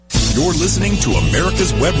You're listening to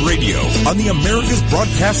America's Web Radio on the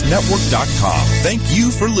AmericasBroadcastNetwork.com. Thank you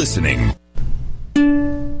for listening.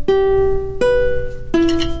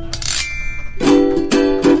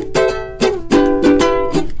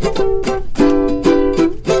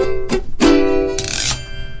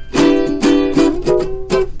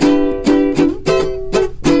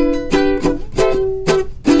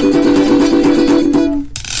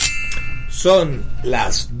 Son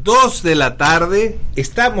las 2 de la tarde,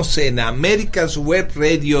 estamos en America's Web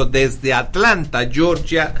Radio desde Atlanta,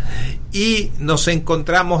 Georgia, y nos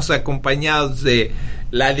encontramos acompañados de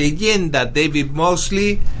la leyenda David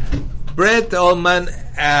Mosley, Brett Ullman,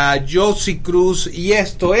 Josie Cruz, y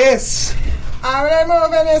esto es... ¡Hablemos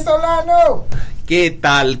venezolano! ¿Qué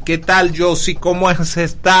tal, Josie? ¿Cómo has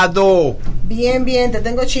estado? Bien, te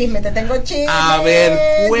tengo chisme. A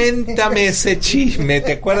ver, cuéntame ese chisme.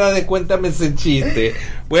 ¿Te acuerdas de cuéntame ese chiste?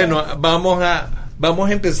 Bueno, vamos a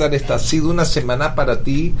empezar. Esta ha sido una semana para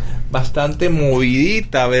ti bastante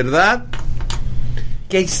movidita, ¿verdad?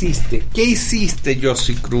 ¿Qué hiciste,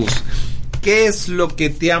 Josie Cruz? ¿Qué es lo que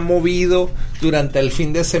te ha movido durante el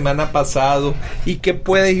fin de semana pasado y qué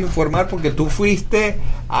puedes informar? Porque tú fuiste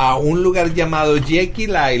a un lugar llamado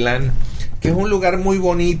Jekyll Island, que es un lugar muy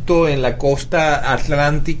bonito en la costa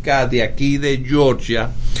atlántica de aquí de Georgia,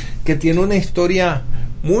 que tiene una historia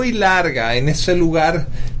muy larga. En ese lugar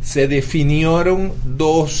se definieron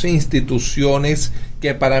dos instituciones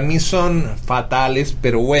que para mí son fatales,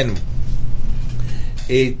 pero bueno.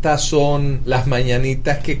 Estas son las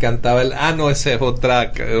mañanitas que cantaba el... no, esa es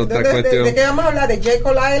otra cuestión. ¿De qué vamos a hablar? ¿De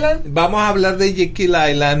Jekyll Island? Vamos a hablar de Jekyll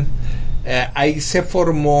Island. Ahí se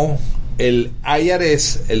formó el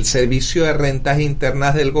IRS, el Servicio de Rentas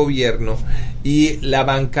Internas del Gobierno, y la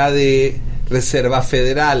Banca de Reserva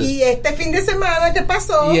Federal. Y este fin de semana que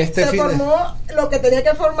pasó, se formó lo que tenía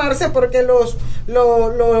que formarse porque los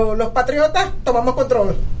patriotas tomamos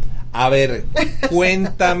control. A ver,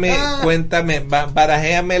 cuéntame,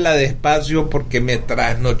 barajéamela despacio porque me he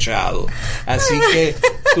trasnochado. Así que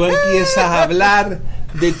tú empiezas a hablar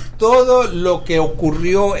de todo lo que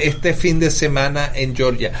ocurrió este fin de semana en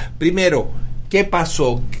Georgia. Primero, ¿qué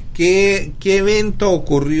pasó? ¿Qué evento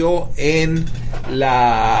ocurrió en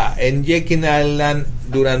Jekyll Island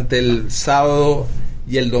durante el sábado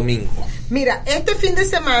y el domingo? Mira, este fin de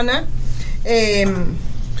semana...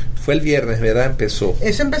 Fue el viernes, ¿verdad? Eso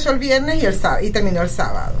empezó el viernes y terminó el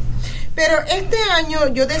sábado. Pero este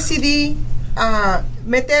año yo decidí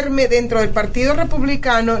meterme dentro del Partido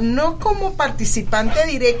Republicano, no como participante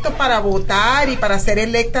directo para votar y para ser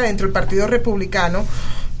electa dentro del Partido Republicano,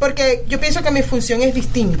 porque yo pienso que mi función es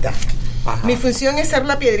distinta. Ajá. Mi función es ser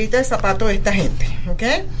la piedrita de zapato de esta gente, ¿ok?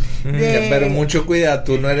 Pero mucho cuidado,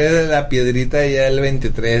 tú no eres de la piedrita ya el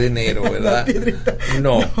 23 de enero, ¿verdad?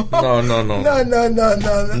 No.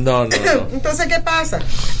 Entonces, ¿qué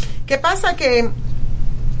pasa? Que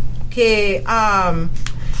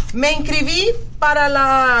me inscribí para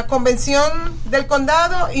la convención del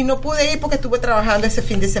condado y no pude ir porque estuve trabajando ese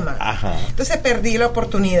fin de semana. Ajá. Entonces perdí la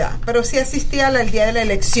oportunidad, pero sí asistí al día de la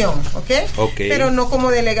elección, ¿ok? Pero no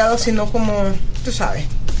como delegado, sino como, tú sabes,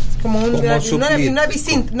 como una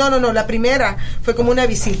visita. No, la primera fue como una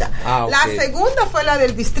visita. La segunda fue la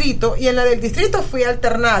del distrito, y en la del distrito fui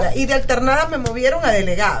alternada, y de alternada me movieron a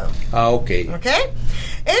delegado. ¿Ok?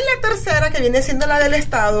 En la tercera, que viene siendo la del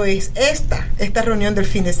estado, es esta reunión del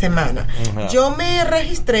fin de semana. Uh-huh. Yo me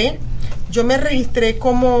registré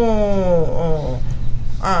como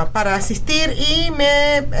para asistir y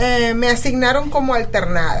me asignaron como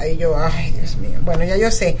alternada. Y yo, ay, Dios mío, bueno, ya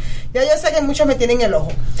yo sé que muchos me tienen el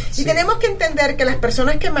ojo. Sí. Y tenemos que entender que las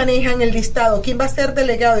personas que manejan el listado, quién va a ser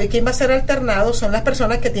delegado y quién va a ser alternado, son las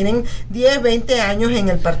personas que tienen 10, 20 años en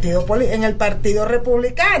el partido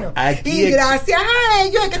republicano. Y gracias a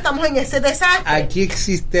ellos es que estamos en ese desastre. Aquí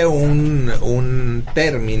existe un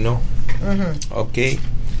término, uh-huh, ¿ok?,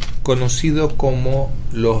 conocido como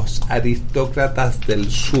los aristócratas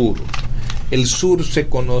del sur. El sur se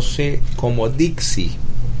conoce como Dixie,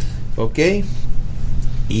 ¿ok?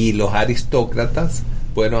 Y los aristócratas,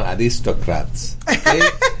 aristocrats, ¿okay?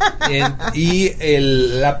 Y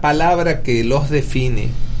la palabra que los define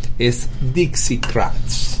es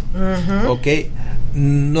Dixiecrats, uh-huh, ¿ok?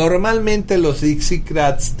 Normalmente los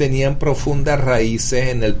Dixiecrats tenían profundas raíces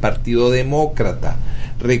en el Partido Demócrata.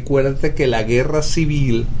 Recuerda que la guerra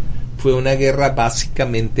civil fue una guerra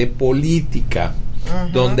básicamente política,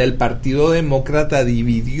 uh-huh, donde el Partido Demócrata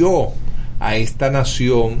dividió a esta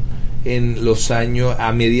nación en los años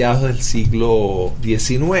a mediados del siglo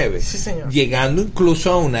XIX, sí, señor, llegando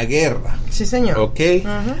incluso a una guerra. Sí, señor. ¿Ok?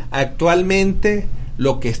 Uh-huh. Actualmente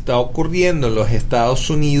lo que está ocurriendo en los Estados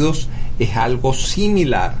Unidos es algo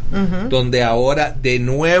similar, donde ahora de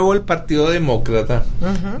nuevo el Partido Demócrata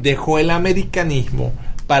dejó el americanismo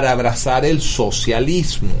para abrazar el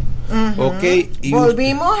socialismo. Okay. Y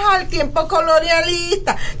volvimos al tiempo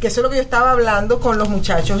colonialista, que eso es lo que yo estaba hablando con los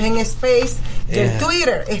muchachos en Space del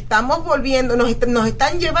Twitter. Estamos volviendo, nos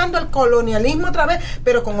están llevando al colonialismo otra vez,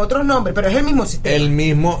 pero con otros nombres, pero es el mismo sistema. El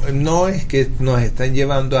mismo, no es que nos están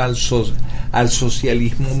llevando al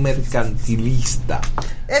socialismo mercantilista.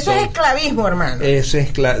 Eso es esclavismo, hermano. Eso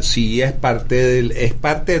es sí, es parte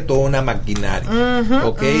de toda una maquinaria,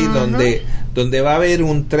 donde va a haber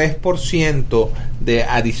un 3% de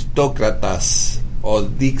aristócratas o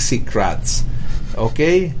Dixiecrats,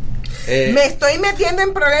 me estoy metiendo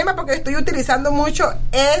en problemas porque estoy utilizando mucho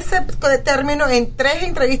ese término en 3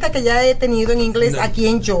 entrevistas que ya he tenido en inglés aquí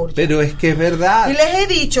en Georgia. Pero es que es verdad. Y les he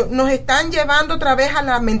dicho, nos están llevando otra vez a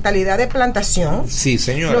la mentalidad de plantación. Sí,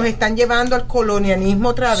 señora. Nos están llevando al colonialismo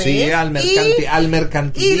otra vez. Sí, al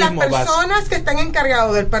mercantilismo. Y las personas que están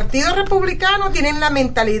encargadas del Partido Republicano tienen la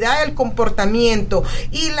mentalidad, el comportamiento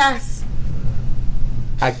y las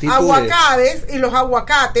actitudes. Aguacates y los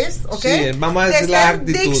aguacates, sí, vamos a decir las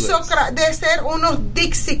actitudes. De ser unos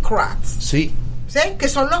Dixiecrats. Sí. ¿Sí? Que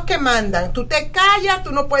son los que mandan. Tú te callas,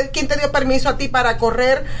 tú no puedes. ¿Quién te dio permiso a ti para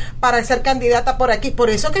correr, para ser candidata por aquí? Por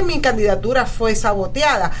eso que mi candidatura fue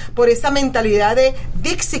saboteada, por esa mentalidad de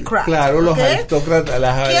Dixiecrat. Claro, los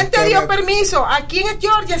aristócratas. ¿Quién te dio permiso? Aquí en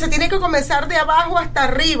Georgia se tiene que comenzar de abajo hasta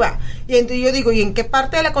arriba. Y entonces yo digo, ¿y en qué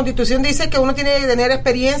parte de la Constitución dice que uno tiene que tener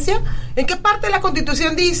experiencia? ¿En qué parte de la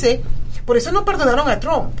Constitución dice? Por eso no perdonaron a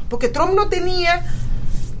Trump, porque Trump no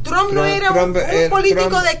era un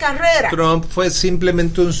político de carrera. Trump fue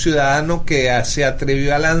simplemente un ciudadano que se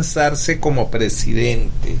atrevió a lanzarse como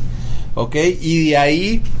presidente, y de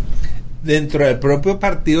ahí, dentro del propio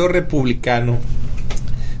Partido Republicano,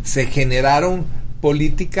 se generaron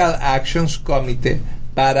Political Actions Committee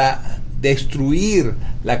para destruir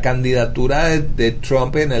la candidatura de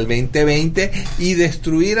Trump en el 2020 y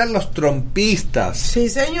destruir a los trumpistas. Sí,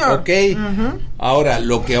 señor. Ahora,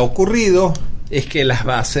 lo que ha ocurrido es que las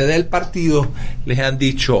bases del partido les han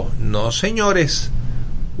dicho, no señores,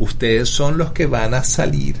 ustedes son los que van a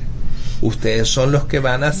salir. Ustedes son los que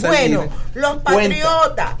van a salir. Bueno, los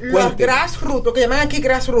patriotas, los grassroots, lo que llaman aquí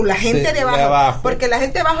grassroots, la gente de abajo, porque la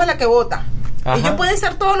gente de abajo es la que vota. Ellos pueden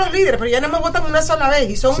ser todos los líderes, pero ya no más votan una sola vez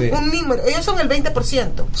y son un número, ellos son el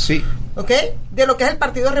 20%. Sí. De lo que es el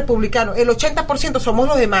Partido Republicano. El 80% somos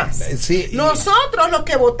los demás. Sí, nosotros los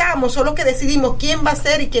que votamos son los que decidimos quién va a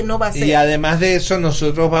ser y quién no va a ser. Y además de eso,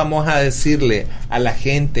 nosotros vamos a decirle a la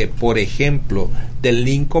gente, por ejemplo, del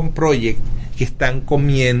Lincoln Project, que están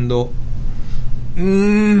comiendo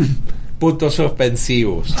puntos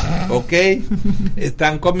suspensivos,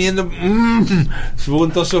 están comiendo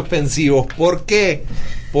puntos suspensivos. ¿Por qué?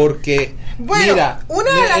 Porque mira,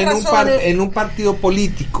 en un partido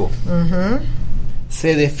político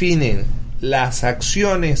se definen las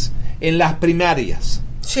acciones en las primarias.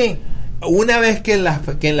 Sí. Una vez que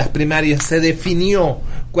en las primarias se definió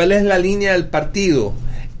cuál es la línea del partido,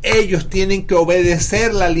 ellos tienen que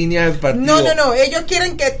obedecer la línea del partido. No, ellos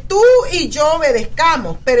quieren que tú y yo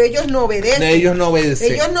obedezcamos, pero ellos no obedecen. Ellos no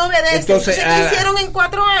obedecen. Entonces, ¿qué hicieron en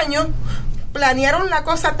 4 años? Planearon la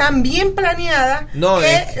cosa tan bien planeada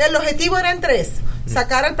que el objetivo eran 3.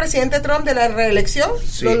 Sacar al presidente Trump de la reelección.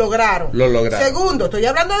 Lo lograron. Segundo, estoy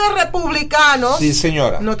hablando de republicanos. Sí,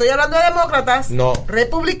 señora. No estoy hablando de demócratas. No.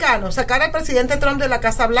 Republicanos. Sacar al presidente Trump de la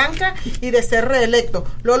Casa Blanca y de ser reelecto.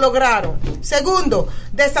 Lo lograron. Segundo,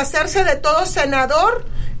 deshacerse de todo senador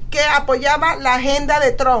que apoyaba la agenda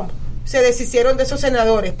de Trump. Se deshicieron de esos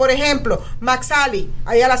senadores. Por ejemplo, McSally,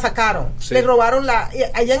 allá la sacaron. Le robaron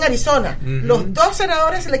allá en Arizona. Los 2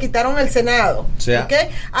 senadores se le quitaron el Senado.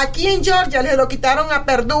 Aquí en Georgia le lo quitaron a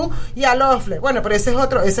Perdue y a Loeffler. Bueno, pero ese es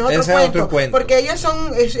otro cuento. Porque ellos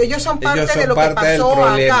son parte de lo que pasó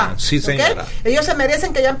acá. Sí, señora. Ellos se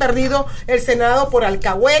merecen que hayan perdido el Senado por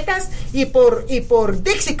alcahuetas y por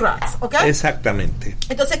Dixiecrats. Exactamente.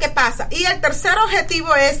 Entonces, ¿qué pasa? Y el tercer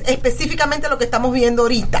objetivo es específicamente lo que estamos viendo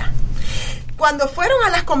ahorita. Cuando fueron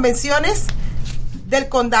a las convenciones del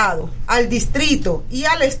condado, al distrito y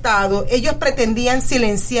al estado, ellos pretendían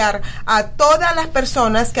silenciar a todas las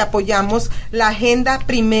personas que apoyamos la agenda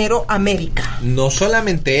Primero América. No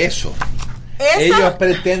solamente eso. Ellos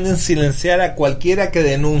pretenden silenciar a cualquiera que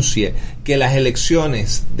denuncie que las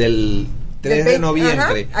elecciones del 3 de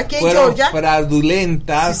noviembre fueron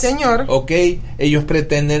fraudulentas. Sí, señor. Ellos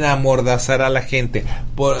pretenden amordazar a la gente.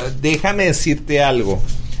 Déjame decirte algo.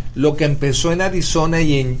 Lo que empezó en Arizona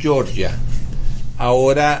y en Georgia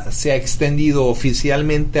ahora se ha extendido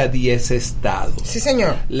oficialmente a 10 estados. Sí,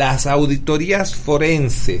 señor. Las auditorías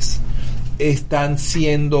forenses están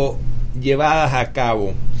siendo llevadas a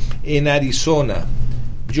cabo en Arizona,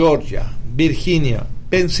 Georgia, Virginia,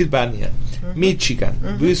 Pensilvania,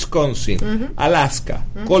 Michigan, Wisconsin, Alaska,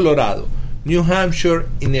 Colorado, New Hampshire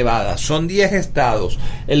y Nevada. Son 10 estados,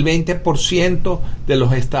 el 20% de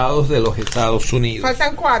los estados de los Estados Unidos.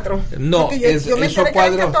 Faltan 4. No,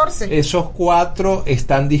 esos 4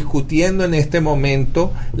 están discutiendo en este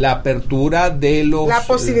momento la apertura de los... La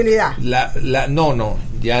posibilidad. No,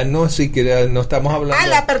 ya no siquiera, no estamos hablando...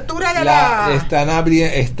 la apertura de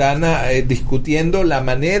Están discutiendo la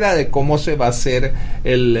manera de cómo se va a hacer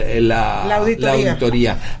la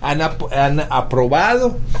auditoría. Han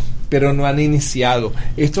aprobado, pero no han iniciado.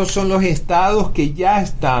 Estos son los estados que ya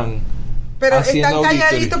están... Pero están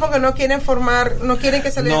calladitos porque no quieren que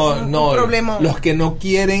se les un problema. Los que no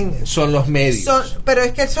quieren son los medios. Pero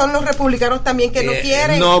es que son los republicanos también que no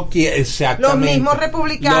quieren. Exactamente. Los mismos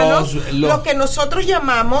republicanos, los que nosotros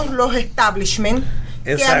llamamos los establishment,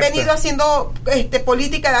 que han venido haciendo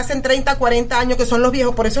política de hace 30, 40 años, que son los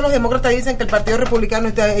viejos. Por eso los demócratas dicen que el Partido Republicano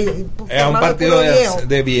es un partido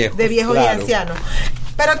de viejos. De viejos y ancianos.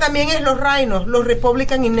 Pero también es los rhinos, los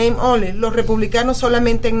Republican in name only, los republicanos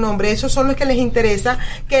solamente en nombre. Esos son los que les interesa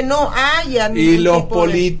que no haya y los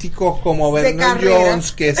políticos como Vernon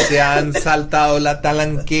Jones, que se han saltado la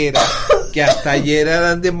talanquera, que hasta ayer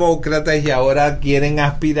eran demócratas y ahora quieren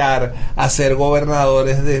aspirar a ser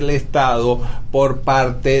gobernadores del estado por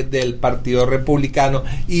parte del Partido Republicano,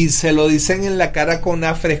 y se lo dicen en la cara con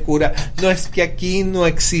una frescura. No, es que aquí no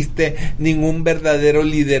existe ningún verdadero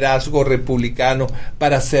liderazgo republicano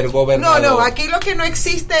para ser gobernador. No, aquí lo que no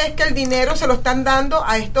existe es que el dinero se lo están dando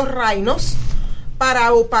a estos reinos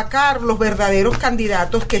para opacar los verdaderos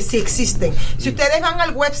candidatos que sí existen. Si ustedes van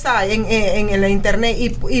al website en la internet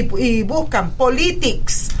y buscan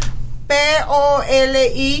Politics,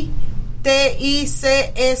 POLITICS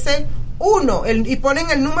 1 y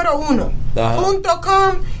ponen el número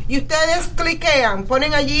 1.com y ustedes cliquean,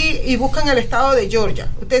 ponen allí y buscan el estado de Georgia.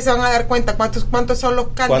 Ustedes se van a dar cuenta cuántos son los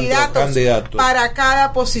candidatos para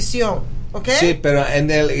cada posición. ¿Okay? Sí, pero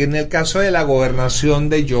en el caso de la gobernación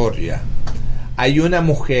de Georgia hay una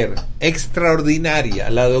mujer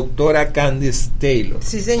extraordinaria, la doctora Candice Taylor.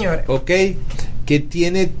 Sí, señor. ¿Ok? Que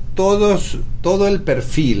tiene todo el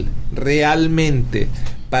perfil realmente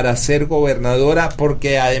para ser gobernadora,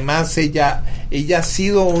 porque además ella ha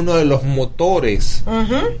sido uno de los motores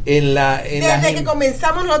desde que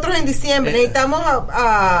comenzamos nosotros en diciembre. Necesitamos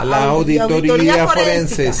la auditoría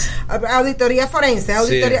forense,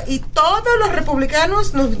 sí. Y todos los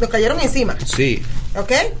republicanos nos cayeron encima. Sí. ¿Ok?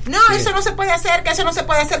 No, sí. Eso no se puede hacer, que eso no se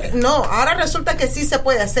puede hacer. No, ahora resulta que sí se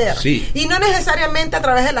puede hacer. Sí. Y no necesariamente a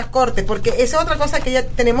través de las cortes, porque esa es otra cosa que ya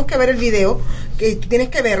tenemos que ver el video, que tienes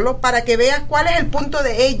que verlo para que veas cuál es el punto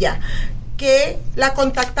de ella, que la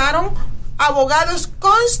contactaron abogados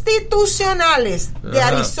constitucionales de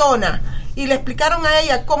Arizona y le explicaron a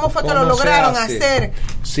ella cómo fue que lo lograron hacer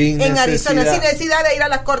en Arizona sin necesidad de ir a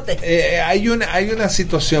las cortes. Hay una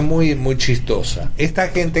situación muy muy chistosa. Esta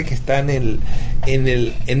gente que está en el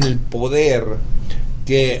poder,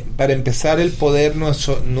 que para empezar el poder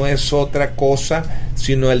no es otra cosa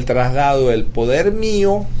sino el traslado del poder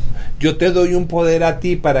mío. Yo te doy un poder a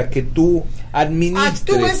ti para que tú administres.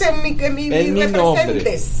 Actúes en mi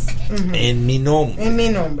representes. En mi nombre. En mi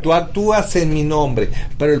nombre. Tú actúas en mi nombre,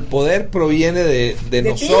 pero el poder proviene de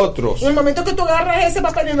nosotros. En el momento que tú agarras ese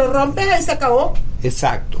papel y lo rompes, ahí se acabó.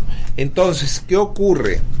 Exacto. Entonces, ¿qué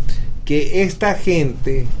ocurre? Que esta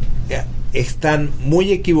gente están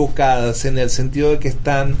muy equivocadas en el sentido de que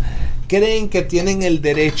creen que tienen el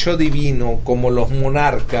derecho divino como los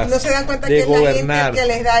monarcas. No se dan cuenta de que gobernar. Es la gente que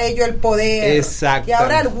les da a ellos el poder. Exacto. Y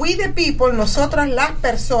ahora we the people, nosotras las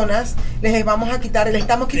personas, les estamos quitando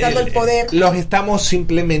el poder. Los estamos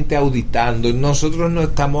simplemente auditando. Nosotros no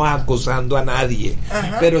estamos acosando a nadie.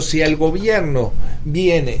 Ajá. Pero si el gobierno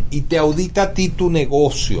viene y te audita a ti tu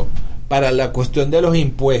negocio para la cuestión de los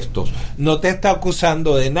impuestos, no te está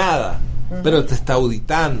acusando de nada, pero te está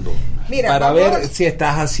auditando. Mira, para ver si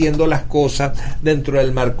estás haciendo las cosas dentro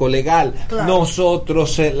del marco legal. Claro.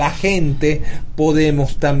 Nosotros, la gente,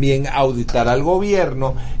 podemos también auditar al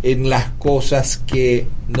gobierno en las cosas que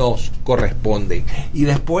nos corresponden. Y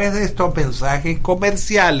después de estos mensajes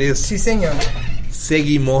comerciales, sí, señor,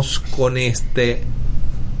 seguimos con este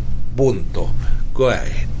punto. Go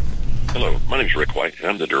ahead. Hello, my name is Rick White, and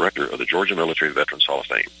I'm the director of the Georgia Military Veterans Hall of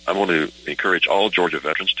Fame. I want to encourage all Georgia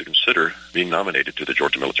veterans to consider being nominated to the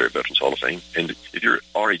Georgia Military Veterans Hall of Fame. And if you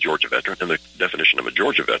are a Georgia veteran, then the definition of a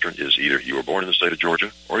Georgia veteran is either you were born in the state of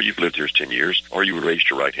Georgia, or you've lived here 10 years, or you were raised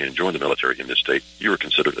your right hand and joined the military in this state. You are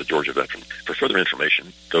considered a Georgia veteran. For further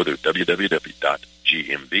information, go to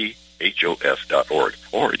www.gmv HOF.org,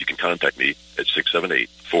 or you can contact me at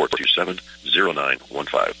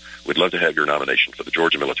 678-427-0915. We'd love to have your nomination for the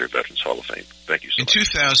Georgia Military Veterans Hall of Fame. Thank you so much. In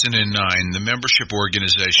 2009, the membership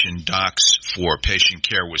organization Docs for Patient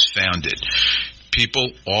Care was founded.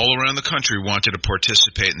 People all around the country wanted to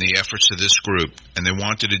participate in the efforts of this group, and they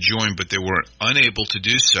wanted to join, but they were unable to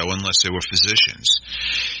do so unless they were physicians.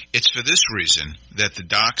 It's for this reason that the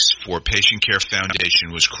Docs for Patient Care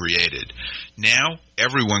Foundation was created. Now,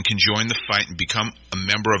 everyone can join the fight and become a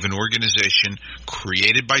member of an organization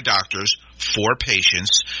created by doctors for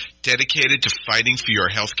patients, dedicated to fighting for your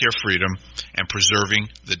healthcare freedom and preserving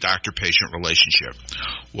the doctor-patient relationship.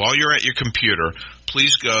 While you're at your computer,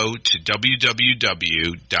 please go to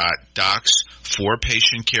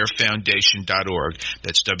www.docs4patientcarefoundation.org.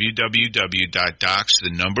 That's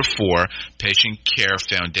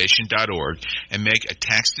www.docs4patientcarefoundation.org and make a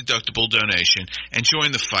tax-deductible donation and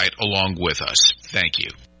join the fight along with us. Thank you.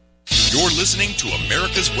 You're listening to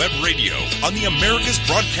America's Web Radio on the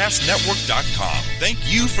AmericasBroadcastNetwork.com. Thank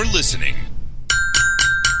you for listening.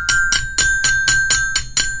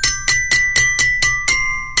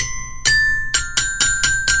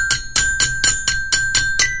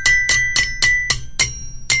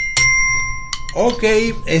 Ok,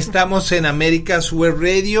 estamos en America's Web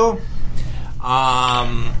Radio.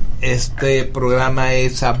 Este programa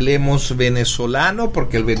es Hablemos Venezolano,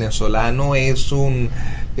 porque el venezolano es un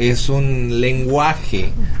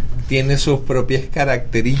lenguaje, tiene sus propias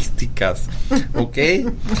características, ¿ok?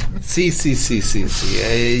 Sí.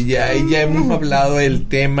 Ya hemos hablado del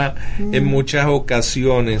tema en muchas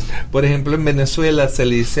ocasiones. Por ejemplo, en Venezuela se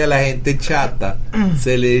le dice a la gente chata,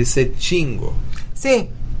 se le dice chingo. Sí.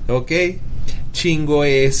 ¿Ok? Chingo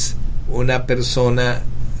es una persona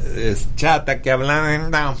chata que habla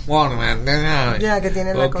en la forma, ya que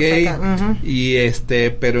tiene la cosa acá. Y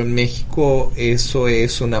pero en México eso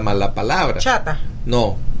es una mala palabra. Chata.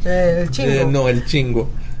 No. El chingo. No, el chingo.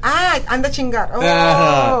 Ah, anda a chingar.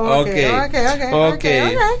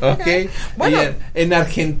 Okay. Bueno, y en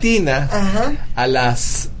Argentina, a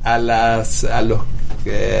los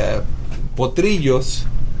potrillos,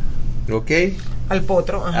 ¿ok? Al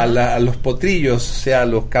potro, a los potrillos, o sea, a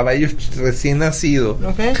los caballos recién nacidos,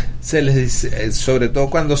 se les dice, sobre todo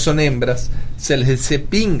cuando son hembras, se les dice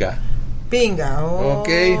pinga. Pinga, ok.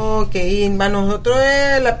 Y para nosotros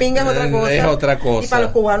la pinga es otra cosa. Es otra cosa. Y para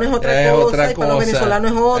los cubanos es otra cosa. Y para los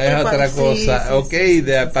venezolanos es otra. Es otra cosa,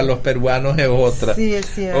 para los peruanos es otra. Sí, es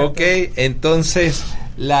cierto. Ok, entonces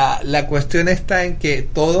la cuestión está en que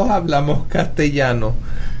todos hablamos castellano,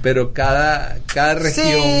 pero cada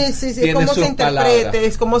región tiene sus palabras.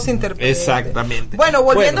 Es como se interprete. Exactamente. Bueno,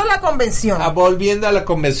 volviendo a la convención. Volviendo a la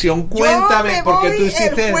convención, cuéntame, porque tú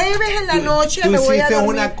hiciste el jueves en la noche, tú hiciste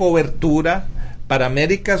una cobertura para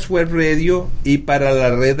America's Web Radio y para la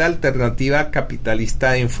Red Alternativa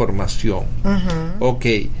Capitalista de Información. Ok.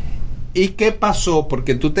 ¿Y qué pasó?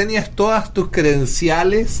 Porque tú tenías todas tus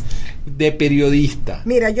credenciales de periodista.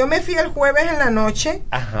 Mira, yo me fui el jueves en la noche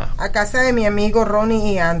a casa de mi amigo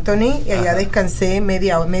Ronnie y Anthony, y allá descansé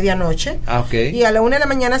medianoche. Y a la 1 de la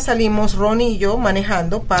mañana salimos Ronnie y yo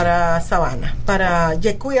manejando para Savannah, para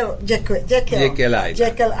Jekyll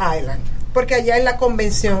Island. Porque allá en la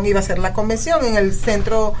convención, iba a ser la convención en el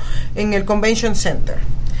centro, en el Convention Center.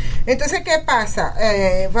 Entonces, ¿qué pasa?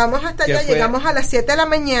 Vamos hasta allá, llegamos a las 7 de la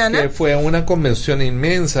mañana. Que fue una convención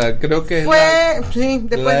inmensa, creo que fue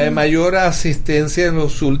la de mayor asistencia en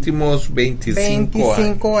los últimos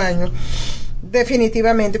 25 años.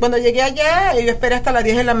 Definitivamente. Cuando llegué allá, yo esperé hasta las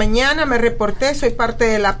 10 de la mañana, me reporté, soy parte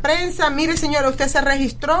de la prensa. Mire, señora, ¿usted se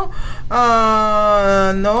registró?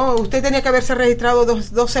 No, usted tenía que haberse registrado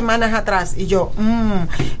dos semanas atrás. Y yo,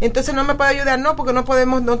 entonces no me puede ayudar, no, porque no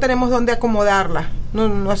tenemos dónde acomodarla.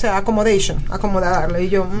 No, o sea, acomodarla. Y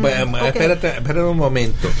yo, bueno, espérate un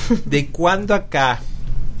momento. ¿De cuándo acá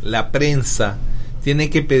la prensa tiene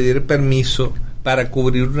que pedir permiso para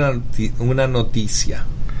cubrir una noticia?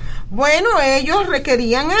 Bueno, ellos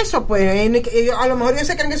requerían eso, pues ellos, a lo mejor ellos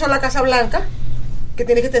se creen que son la Casa Blanca, que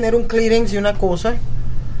tiene que tener un clearance y una cosa.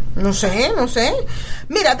 No sé.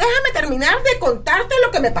 Mira, déjame terminar de contarte lo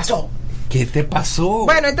que me pasó. ¿Qué te pasó?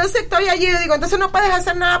 Bueno, entonces estoy allí y digo, entonces no puedes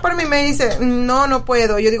hacer nada por mí. Me dice, no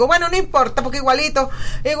puedo. Yo digo, bueno, no importa, porque igualito,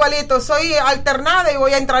 soy alternada y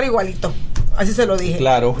voy a entrar igualito. Así se lo dije.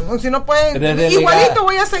 Claro. Si no pueden, igualito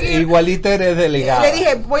voy a seguir. Igualito eres delegada. Le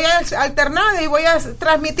dije, voy a alternada y voy a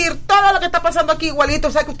transmitir todo lo que está pasando aquí igualito.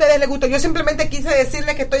 O sea, que a ustedes les gustó. Yo simplemente quise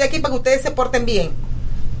decirles que estoy aquí para que ustedes se porten bien.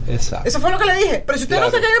 Exacto. Eso fue lo que le dije. Pero si ustedes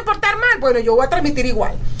no se quieren portar mal, bueno, yo voy a transmitir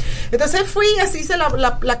igual. Entonces fui y así hice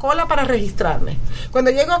la cola para registrarme. Cuando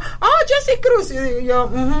llego, Josie Cruz, y yo,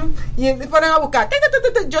 y me ponen a buscar,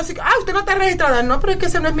 Josie, usted no está registrada. No, pero es que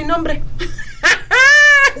ese no es mi nombre.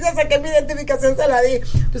 Ya saqué mi identificación, se la di.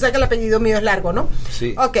 Tú sabes que el apellido mío es largo, ¿no?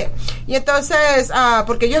 Sí. Ok. Y entonces,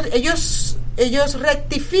 porque ellos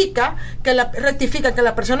rectifican que la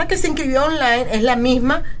persona que se inscribió online es la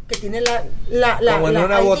misma que tiene como en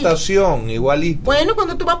una ID. Votación, igualito. Bueno,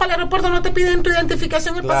 cuando tú vas para el aeropuerto no te piden tu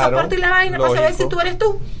identificación, el pasaporte y la vaina, lógico, para saber si tú eres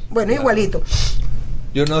tú. Bueno, igualito.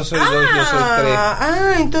 Yo no soy 2, yo soy 3.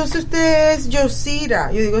 Entonces usted es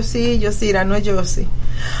Yosira. Yo digo, sí, Yosira, no es Josie.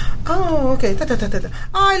 Ok.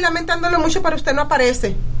 Ay, lamentándolo mucho, para usted no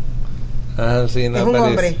aparece. Sí, no es aparece. Un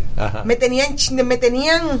hombre. Ajá. Me tenían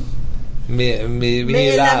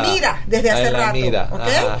en la mira desde hace rato. Mira.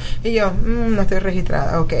 ¿Okay? Y yo, no estoy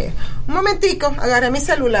registrada. Ok. Un momentico, agarré mi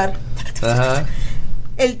celular. Ajá.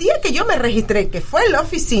 El día que yo me registré, que fue en la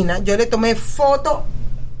oficina, yo le tomé foto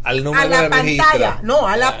al número a la de pantalla, registro. No,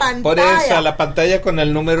 a la pantalla. Por eso, a la pantalla con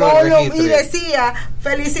el número de registro. Y decía,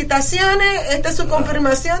 felicitaciones, esta es su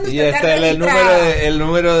confirmación. Y este es el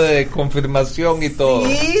número de confirmación y todo.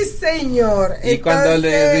 Sí, señor. Y entonces, cuando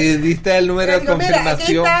le diste el número de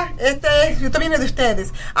confirmación. Mira, esto viene de ustedes.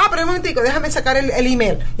 Pero un momentico, déjame sacar el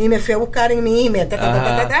email. Y me fui a buscar en mi email.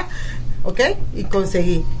 ¿Ok? Y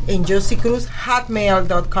conseguí en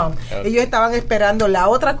josiecruz@hotmail.com. Ellos estaban esperando la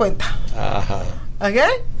otra cuenta. Ajá.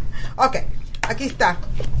 Ok, aquí está.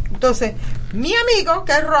 Entonces, mi amigo,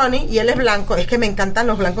 que es Ronnie, y él es blanco, es que me encantan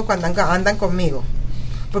los blancos cuando andan conmigo,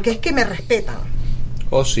 porque es que me respetan.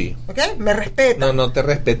 Sí. ¿Ok? Me respetan. No te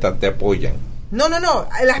respetan, te apoyan. No.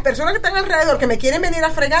 Las personas que están alrededor, que me quieren venir a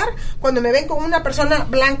fregar, cuando me ven con una persona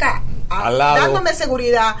blanca al lado, dándome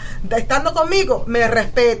seguridad, estando conmigo, me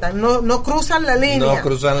respetan, no cruzan la línea. No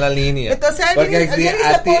cruzan la línea. Entonces alguien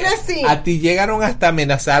se pone así. A ti llegaron hasta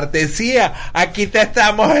amenazarte. Decía, aquí te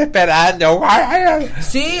estamos esperando.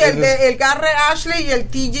 Sí, el Garre Ashley y el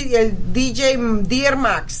DJ Dear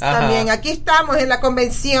Max. Ajá. También. Aquí estamos en la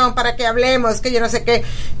convención para que hablemos, que yo no sé qué.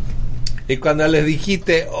 Y cuando les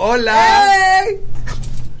dijiste, hola, ¡hey!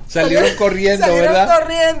 Salieron corriendo, ¿verdad?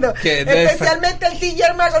 Corriendo. Especialmente el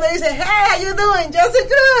DJ Max cuando dice, hey, how you doing, Josie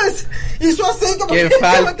Cruz. Hizo así como que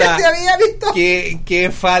se había visto.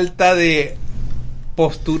 Qué falta de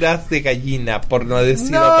posturas de gallina, por no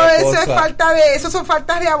decir otra cosa. Eso son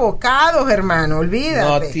faltas de abocados, hermano,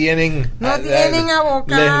 olvídate. No tienen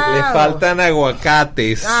abocados. Les faltan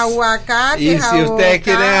aguacates. Y si ustedes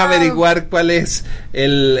quieren averiguar cuál es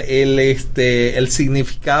el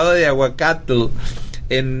significado de aguacate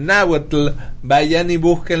en náhuatl, vayan y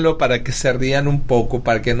búsquenlo para que se rían un poco,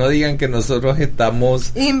 para que no digan que nosotros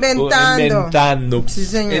estamos inventando. Sí,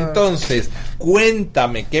 señor. Entonces,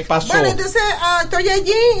 cuéntame, ¿qué pasó? Bueno, entonces estoy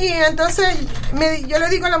allí y entonces yo le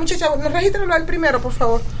digo a la muchacha, regístralo al primero, por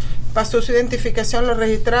favor. Pasó su identificación, lo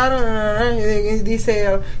registraron, y dice,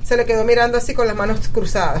 se le quedó mirando así con las manos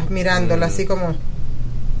cruzadas, mirándola así como...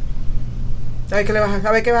 A ver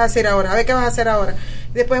qué vas a hacer ahora.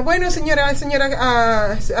 Después, bueno, señora,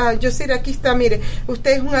 Yosira, aquí está, mire,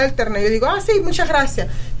 usted es un alternate. Yo digo, sí, muchas gracias.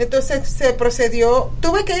 Entonces se procedió,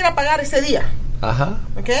 tuve que ir a pagar ese día. Ajá.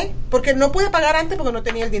 ¿Ok? Porque no pude pagar antes porque no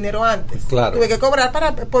tenía el dinero antes. Claro. Tuve que cobrar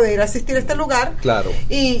para poder asistir a este lugar. Claro.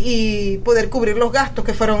 Y poder cubrir los gastos,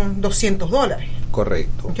 que fueron $200.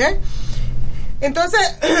 Correcto. ¿Ok? Entonces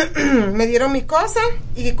me dieron mis cosas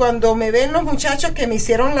y cuando me ven los muchachos que me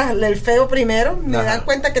hicieron el feo primero, me dan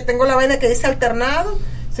cuenta que tengo la vaina que dice alternado,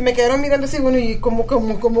 se me quedaron mirando así, bueno, ¿y cómo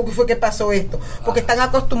fue que pasó esto? Porque están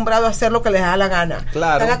acostumbrados a hacer lo que les da la gana.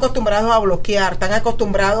 Claro. Están acostumbrados a bloquear, están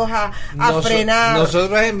acostumbrados a frenar.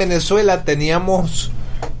 Nosotros en Venezuela teníamos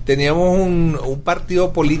un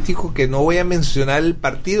partido político que no voy a mencionar el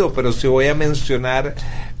partido, pero sí voy a mencionar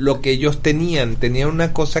lo que ellos tenían. Tenían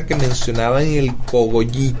una cosa que mencionaban, el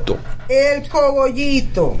cogollito. El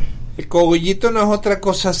cogollito. El cogollito no es otra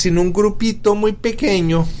cosa sino un grupito muy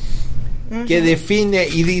pequeño que define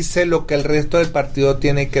y dice lo que el resto del partido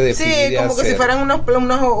tiene que definir. Sí, como que si fueran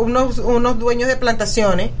unos dueños de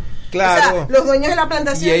plantaciones. Claro. O sea, los dueños de la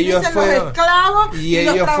plantación dicen los esclavos y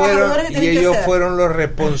los trabajadores que tienen que ser. Fueron los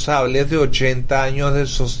responsables de 80 años de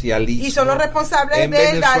socialismo. Y son los responsables de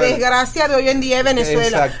Venezuela. La desgracia de hoy en día de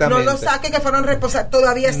Venezuela. Exactamente. No lo saquen que fueron responsables.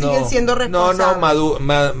 Todavía siguen siendo responsables. No,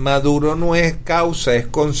 Maduro no es causa, es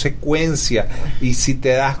consecuencia. Y si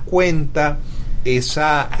te das cuenta,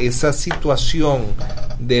 esa situación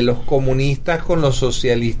de los comunistas con los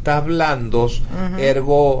socialistas blandos,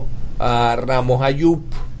 ergo Ramos Ayub,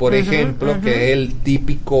 por ejemplo, que es el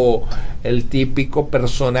típico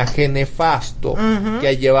personaje nefasto que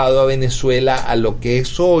ha llevado a Venezuela a lo que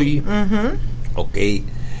es hoy. Ok,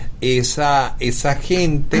 esa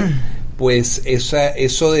gente, pues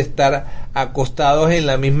eso de estar acostados en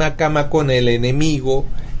la misma cama con el enemigo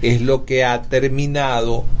es lo que ha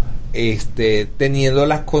terminado teniendo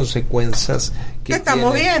las consecuencias que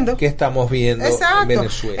estamos viendo Exacto. en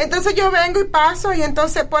Venezuela. Entonces yo vengo y paso, y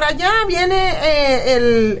entonces por allá viene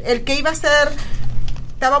el que iba a ser,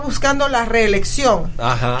 estaba buscando la reelección.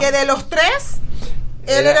 Ajá. Que de los tres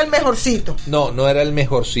él era el mejorcito. No era el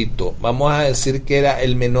mejorcito. Vamos a decir que era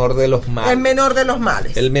el menor de los males. El menor de los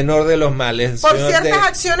males. El menor de los males. Por ciertas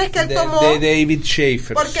acciones que él tomó. De David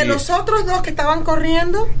Schaefer. Porque sí. los otros dos que estaban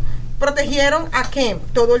corriendo protegieron a Kemp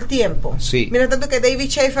todo el tiempo. Sí. Mientras tanto que David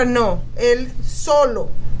Schaefer no. Él solo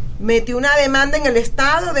metió una demanda en el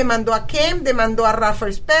Estado, demandó a Kemp, demandó a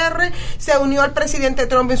Rafael Sperry, se unió al presidente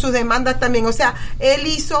Trump en sus demandas también. O sea, él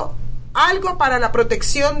hizo algo para la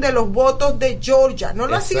protección de los votos de Georgia. No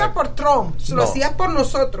lo hacía por Trump, lo hacía por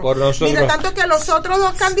nosotros. Mira, tanto que los otros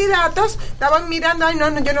dos candidatos estaban mirando, ay, no,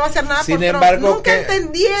 yo no voy a hacer nada por Trump.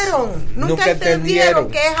 Nunca entendieron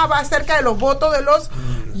que es acerca de los votos de los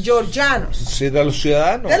georgianos. Sí, de los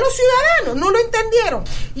ciudadanos. No lo entendieron.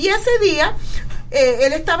 Y ese día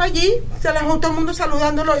él estaba allí, se le juntó todo el mundo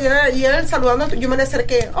saludándolo, y él saludando, yo me le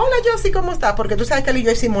acerqué, hola Josie, ¿cómo estás? Porque tú sabes que él y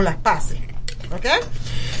yo hicimos las paces, ¿ok?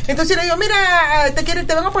 Entonces le digo, mira, te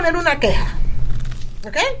vengo a poner una queja,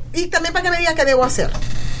 ¿ok? Y también para que me digas qué debo hacer.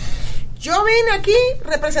 Yo vine aquí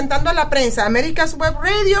representando a la prensa, America's Web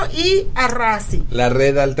Radio y a RACI. La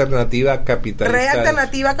Red Alternativa Capitalista. Red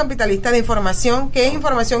Alternativa Capitalista de Información, que es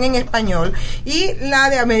información en español, y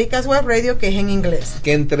la de America's Web Radio, que es en inglés.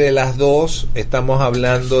 Que entre las dos estamos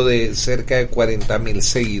hablando de cerca de 40,000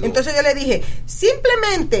 seguidores. Entonces yo le dije,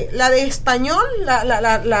 simplemente la de español,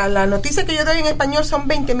 la noticia que yo doy en español son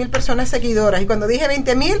 20,000 personas seguidoras. Y cuando dije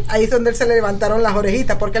 20,000, ahí es donde él se le levantaron las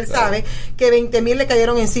orejitas, porque él sabe que 20,000 le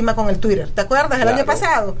cayeron encima con el Twitter. ¿Te acuerdas? El año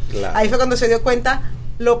pasado. Claro. Ahí fue cuando se dio cuenta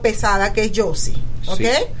lo pesada que es Josie. ¿Ok? Sí.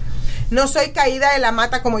 No soy caída de la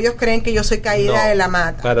mata como ellos creen que yo soy caída de la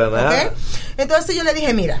mata. Para nada. ¿Okay? Entonces yo le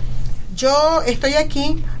dije, mira, yo estoy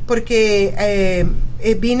aquí porque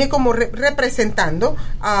vine como representando,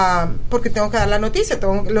 porque tengo que dar la noticia.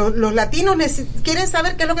 Los latinos quieren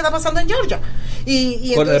saber qué es lo que está pasando en Georgia.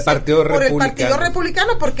 Y por entonces, el Partido Republicano. Por el Partido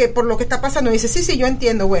Republicano, porque por lo que está pasando. Y dice, sí, yo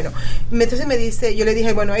entiendo. Bueno, entonces me dice, yo le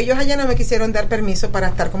dije, bueno, ellos allá no me quisieron dar permiso para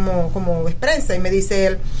estar como prensa. Y me dice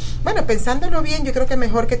él, bueno, pensándolo bien, yo creo que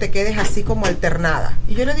mejor que te quedes así como alternada.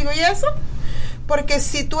 Y yo le digo, ¿y eso? Porque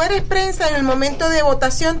si tú eres prensa en el momento de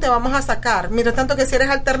votación te vamos a sacar. Mientras tanto que si eres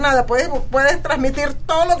alternada puedes transmitir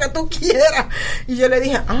todo lo que tú quieras. Y yo le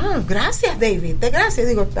dije, gracias David, gracias.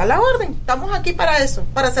 Digo, a la orden, estamos aquí para eso,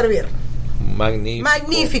 para servir.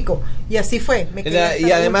 Magnífico. Y así fue.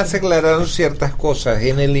 Y además se aclararon ciertas cosas.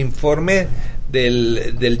 En el informe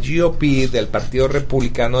del GOP, del Partido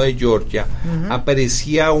Republicano de Georgia,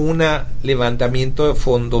 aparecía un levantamiento de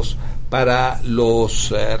fondos para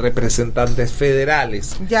los representantes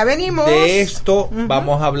federales. Ya venimos. De esto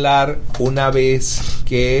vamos a hablar una vez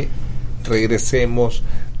que regresemos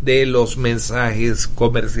de los mensajes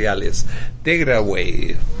comerciales. Take it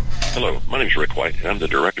away. Hello, my name is Rick White, and I'm the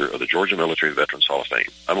director of the Georgia Military Veterans Hall of Fame.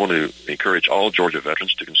 I want to encourage all Georgia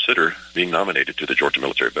veterans to consider being nominated to the Georgia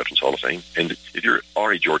Military Veterans Hall of Fame. And if you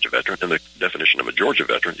are a Georgia veteran, then the definition of a Georgia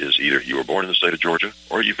veteran is either you were born in the state of Georgia,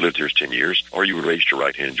 or you've lived here 10 years, or you were raised to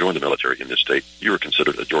right hand and joined the military in this state. You are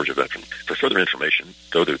considered a Georgia veteran. For further information,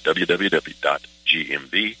 go to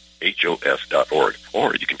www.gmbhof.org,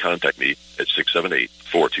 or you can contact me at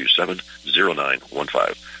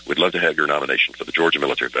 678-427-0915. We'd love to have your nomination for the Georgia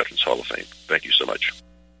Military Veterans Hall of Fame. Thank you so much.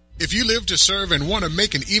 If you live to serve and want to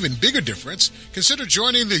make an even bigger difference, consider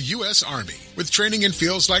joining the U.S. Army. With training in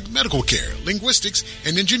fields like medical care, linguistics,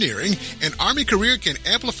 and engineering, an Army career can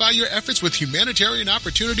amplify your efforts with humanitarian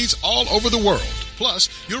opportunities all over the world. Plus,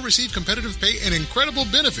 you'll receive competitive pay and incredible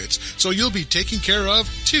benefits, so you'll be taken care of,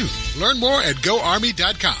 too. Learn more at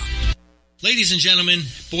GoArmy.com. Ladies and gentlemen,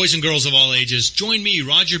 boys and girls of all ages, join me,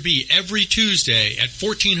 Roger B., every Tuesday at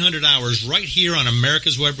 1400 hours right here on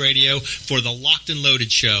America's Web Radio for the Locked and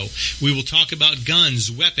Loaded Show. We will talk about guns,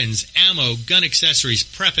 weapons, ammo, gun accessories,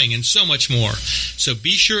 prepping, and so much more. So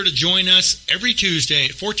be sure to join us every Tuesday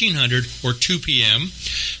at 1400 or 2 p.m.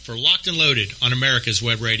 for Locked and Loaded on America's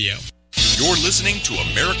Web Radio. You're listening to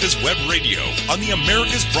America's Web Radio on the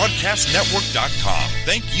AmericasBroadcastNetwork.com.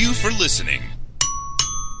 Thank you for listening.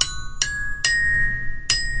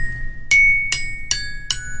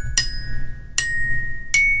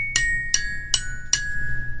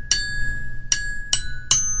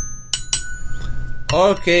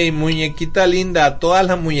 Ok, muñequita linda, a todas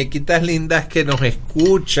las muñequitas lindas que nos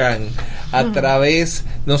escuchan a través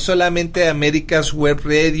no solamente de America's Web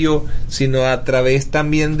Radio, sino a través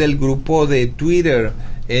también del grupo de Twitter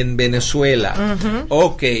en Venezuela.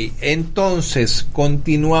 Ok, entonces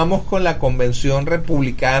continuamos con la convención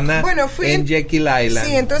republicana en Jekyll Island.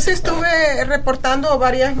 Sí, entonces estuve reportando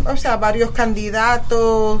varios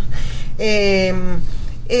candidatos.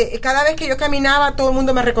 Cada vez que yo caminaba, todo el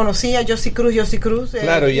mundo me reconocía, Josie Cruz.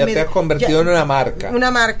 Claro, ya te has convertido en una marca. Una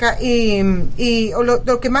marca. Y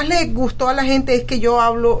lo que más le gustó a la gente es que yo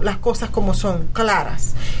hablo las cosas como son,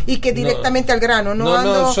 claras. Y que directamente al grano.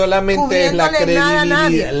 No solamente es la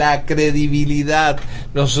credibilidad.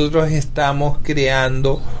 Nosotros estamos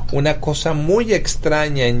creando una cosa muy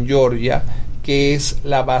extraña en Georgia, que es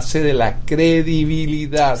la base de la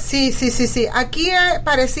credibilidad. Sí. Aquí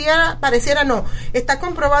pareciera no. Está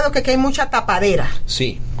comprobado que aquí hay mucha tapadera.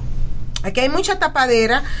 Sí. Aquí hay mucha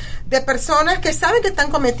tapadera de personas que saben que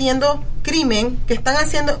están cometiendo crimen, que están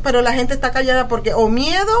haciendo, pero la gente está callada porque o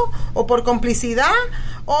miedo, o por complicidad,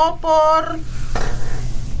 o por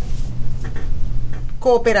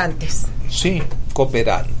cooperantes. Sí,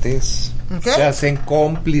 cooperantes. ¿Okay? Se hacen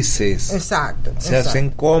cómplices. Exacto.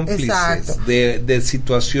 Hacen cómplices de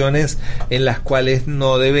situaciones en las cuales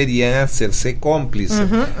no deberían hacerse cómplices.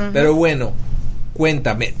 Pero bueno,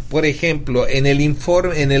 cuéntame, por ejemplo, en el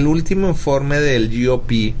último informe del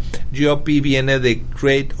GOP viene de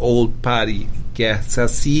Great Old Party, que es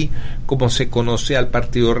así como se conoce al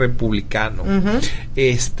Partido Republicano.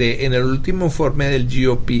 En el último informe del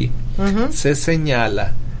GOP se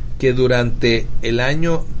señala que durante el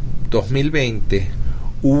año 2020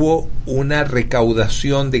 hubo una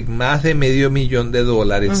recaudación de más de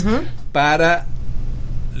 $500,000 para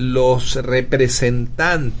los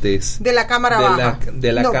representantes de la Cámara Baja.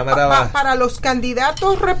 Cámara Baja. Para los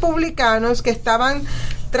candidatos republicanos que estaban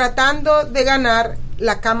tratando de ganar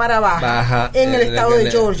la Cámara Baja en el estado de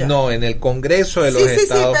Georgia. No, en el Congreso de los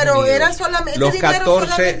Estados Unidos. Pero era solamente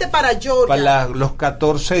solamente para Georgia. Para los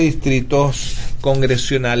 14 distritos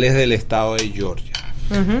congresionales del estado de Georgia.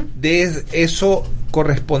 De eso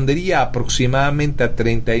correspondería aproximadamente a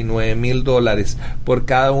 $39,000 por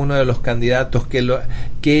cada uno de los candidatos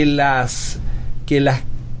que las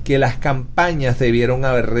campañas debieron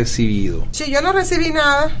haber recibido. Sí, yo no recibí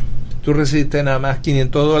nada. Tú recibiste nada más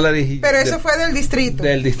 $500 pero eso fue del distrito.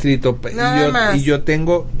 Y yo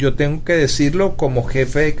tengo que decirlo como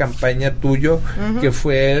jefe de campaña tuyo, que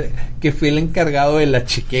fue el encargado de la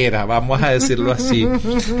chiquera, vamos a decirlo así,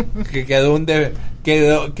 que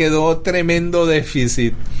quedó tremendo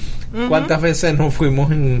déficit. ¿Cuántas veces nos fuimos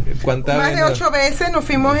más de 8 veces nos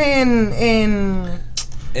fuimos en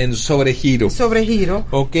sobregiro?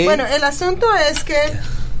 Okay. Bueno, el asunto es que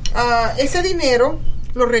ese dinero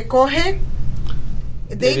lo recoge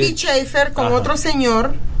David Schaefer con otro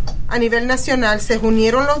señor a nivel nacional. Se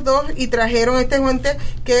unieron los dos y trajeron a este gente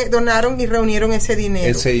que donaron y reunieron ese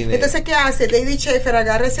dinero. Entonces, ¿qué hace? David Schaefer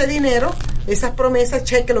agarra ese dinero, esas promesas,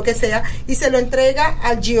 cheque, lo que sea, y se lo entrega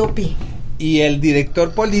al GOP. Y el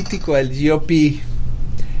director político del GOP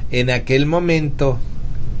en aquel momento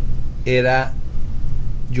era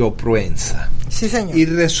Joe Proenza. Sí, señor. Y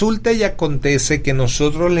resulta y acontece que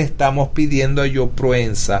nosotros le estamos pidiendo a Joe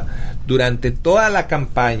Proenza durante toda la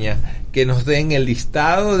campaña que nos den el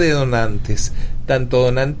listado de donantes, tanto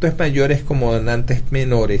donantes mayores como donantes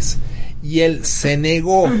menores. Y él se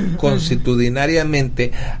negó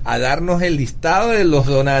constitucionalmente a darnos el listado de los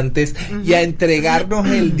donantes y a entregarnos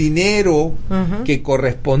el dinero que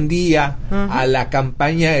correspondía a la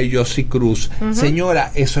campaña de Josie Cruz.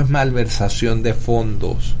 Señora, eso es malversación de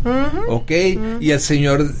fondos. ¿Ok? Y el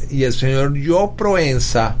señor Joe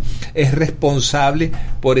Proenza es responsable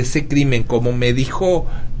por ese crimen, como me dijo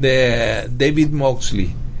David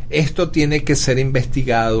Moxley. Esto tiene que ser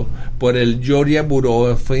investigado por el Georgia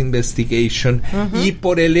Bureau of Investigation y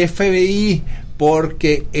por el FBI,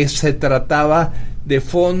 porque se trataba de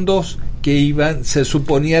fondos que se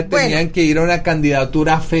suponía tenían que ir a una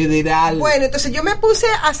candidatura federal. Bueno, entonces yo me puse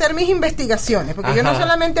a hacer mis investigaciones, porque yo no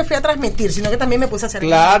solamente fui a transmitir, sino que también me puse a hacer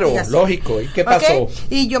mis investigaciones. Claro, lógico. ¿Y qué pasó?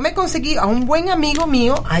 Y yo me conseguí a un buen amigo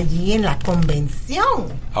mío allí en la convención.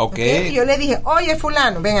 Y yo le dije, oye,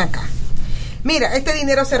 fulano, ven acá. Mira, este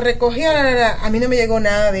dinero se recogió, a mí no me llegó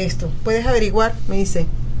nada de esto. ¿Puedes averiguar? Me dice,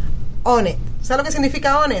 ONET. ¿Sabes lo que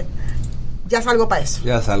significa ONET? Ya salgo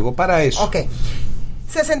para eso. Ok.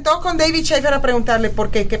 Se sentó con David Schaefer a preguntarle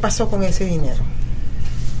por qué pasó con ese dinero.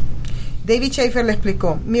 David Schaefer le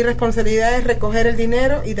explicó, mi responsabilidad es recoger el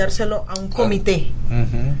dinero y dárselo a un comité.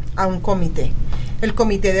 A un comité. El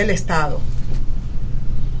comité del Estado.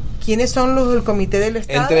 ¿Quiénes son los del comité del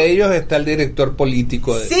Estado? Entre ellos está el director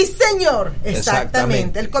político. Sí, señor,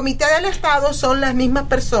 exactamente. El comité del Estado son las mismas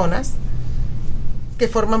personas que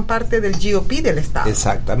forman parte del GOP del estado.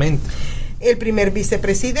 Exactamente. El primer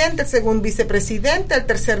vicepresidente, el segundo vicepresidente, el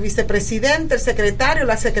tercer vicepresidente, el secretario,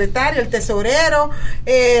 la secretaria, el tesorero,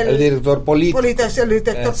 el director político, el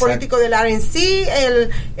director político del RNC,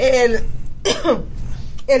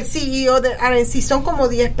 el CEO del RNC. Son como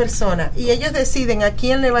 10 personas y ellos deciden a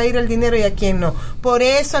quién le va a ir el dinero y a quién no. Por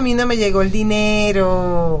eso a mí no me llegó el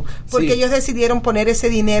dinero, porque ellos decidieron poner ese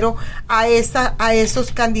dinero a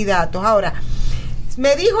esos candidatos. Ahora,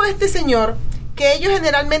 me dijo este señor que ellos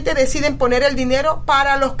generalmente deciden poner el dinero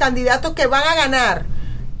para los candidatos que van a ganar,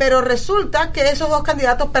 pero resulta que esos dos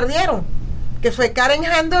candidatos perdieron, que fue Karen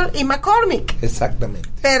Handel y McCormick. Exactamente.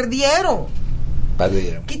 Perdieron.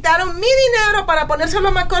 Quitaron mi dinero para ponérselo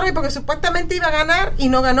a McCormick porque supuestamente iba a ganar y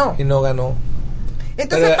no ganó.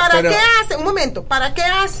 Entonces, ¿para qué hacen? Un momento, ¿para qué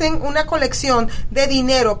hacen una colección de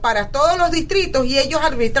dinero para todos los distritos y ellos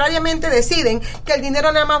arbitrariamente deciden que el dinero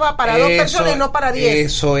nada más va para 2 personas y no para 10?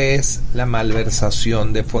 Eso es la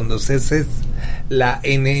malversación de fondos. Ese es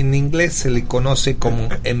en inglés se le conoce como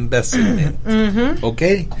embezzlement. ¿Ok?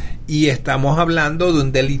 Y estamos hablando de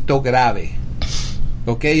un delito grave.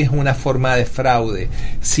 ¿Ok? Es una forma de fraude.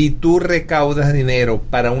 Si tú recaudas dinero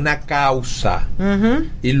para una causa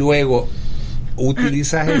y luego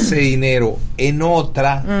utilizas ese dinero en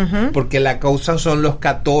otra, porque la causa son los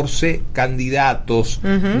 14 candidatos,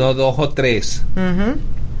 no 2 o 3.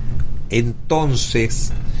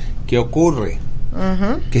 Entonces, ¿qué ocurre?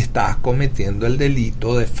 Que estás cometiendo el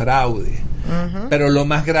delito de fraude. Pero lo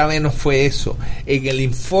más grave no fue eso. En el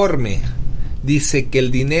informe dice que el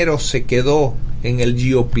dinero se quedó en el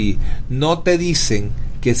GOP. No te dicen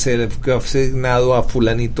que se le fue asignado a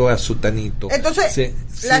fulanito, a sutanito. Entonces,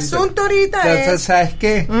 el asunto ahorita es... ¿Sabes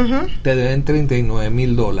qué? Te deben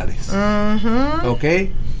 $39,000. ¿Ok?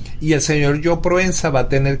 Y el señor Joe Proenza va a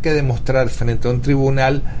tener que demostrar frente a un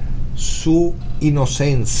tribunal su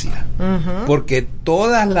inocencia. Porque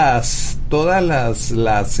todos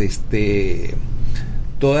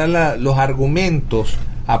los argumentos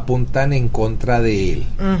apuntan en contra de él.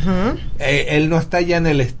 Él no está ya en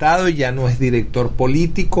el estado, ya no es director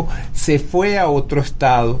político, se fue a otro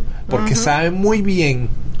estado porque sabe muy bien,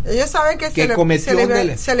 ellos saben que se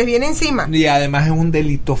les viene encima, y además es un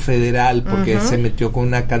delito federal porque se metió con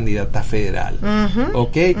una candidata federal.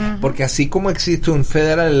 Porque así como existe un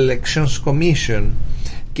Federal Elections Commission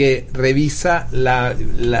que revisa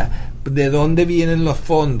de dónde vienen los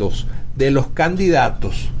fondos de los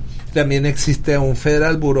candidatos, también existe un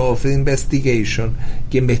Federal Bureau of Investigation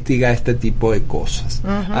que investiga este tipo de cosas.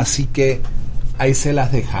 Así que ahí se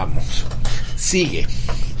las dejamos. Sigue.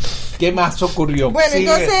 ¿Qué más ocurrió? Bueno, sigue.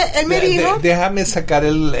 Entonces él me dijo... Déjame sacar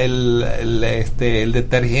el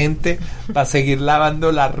detergente para seguir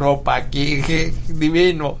lavando la ropa aquí.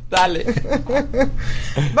 Divino, dale.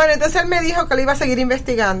 Bueno, entonces él me dijo que lo iba a seguir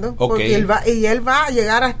investigando. Porque él va a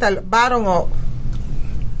llegar hasta el bottom of...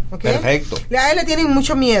 ¿Okay? Perfecto. A él le tienen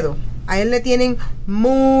mucho miedo.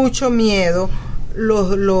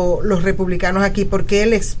 Los republicanos aquí, porque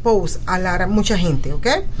él expose a mucha gente, ¿ok?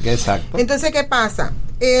 Exacto. Entonces, ¿qué pasa?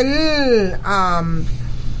 Él,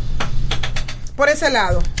 por ese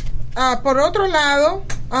lado. Por otro lado,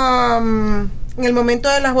 en el momento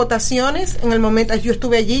de las votaciones, yo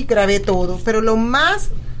estuve allí, grabé todo, pero lo más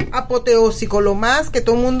apoteósico, lo más que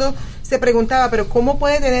todo el mundo se preguntaba, pero ¿cómo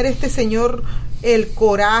puede tener este señor el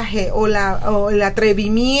coraje o el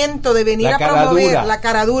atrevimiento de venir a promover, la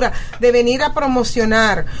caradura, de venir a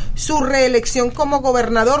promocionar su reelección como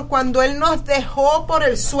gobernador cuando él nos dejó por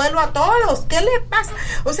el suelo a todos? ¿Qué le pasa?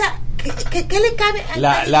 O sea, ¿qué le cabe a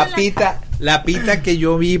la pita que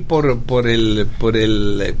yo vi por lo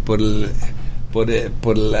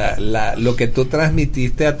que tú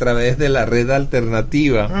transmitiste a través de la red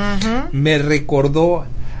alternativa, me recordó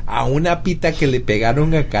a una pita que le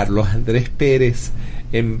pegaron a Carlos Andrés Pérez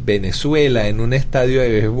en Venezuela, en un estadio de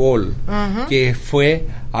béisbol, que fue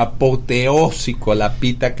apoteósico la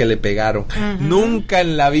pita que le pegaron. Nunca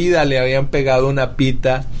en la vida le habían pegado una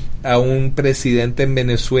pita a un presidente en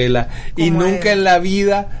Venezuela, y nunca en la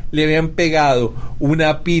vida le habían pegado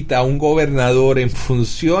una pita a un gobernador en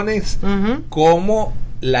funciones como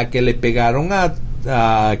la que le pegaron a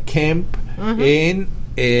Kemp en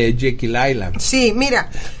Jekyll Island. Sí, mira,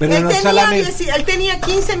 pero él tenía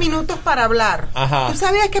 15 minutos para hablar. ¿Tú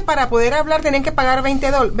sabías que para poder hablar tenían que pagar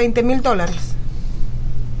 $20,000?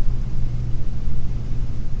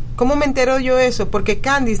 ¿Cómo me entero yo eso? Porque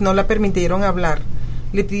Candice no la permitieron hablar.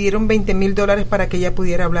 Le pidieron $20,000 para que ella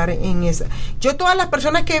pudiera hablar en esa. Yo todas las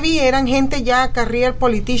personas que vi eran gente ya career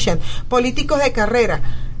politician, políticos de carrera.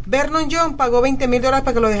 Vernon John pagó $20,000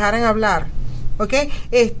 para que lo dejaran hablar. ¿ok?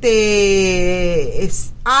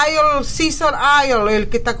 Cesar Ayol, el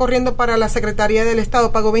que está corriendo para la Secretaría del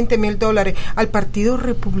Estado, pagó $20,000 al Partido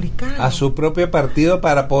Republicano. A su propio partido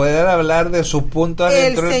para poder hablar de sus puntos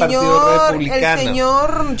dentro del Partido Republicano. El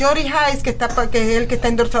señor Jody Hayes, que es el que está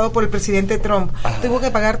endorsado por el presidente Trump, tuvo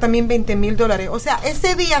que pagar también $20,000. O sea,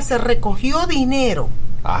 ese día se recogió dinero.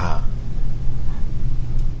 Ajá.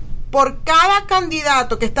 Por cada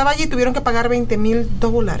candidato que estaba allí tuvieron que pagar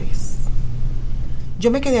 $20,000.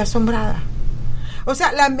 Yo me quedé asombrada. O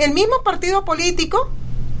sea, el mismo partido político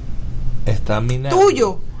está minando,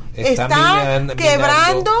 tuyo está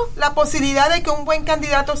quebrando la posibilidad de que un buen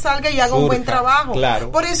candidato salga y haga un buen trabajo.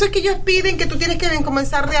 Claro. Por eso es que ellos piden que tú tienes que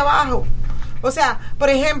comenzar de abajo. O sea,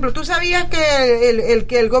 por ejemplo, ¿tú sabías que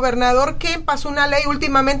el gobernador Kemp pasó una ley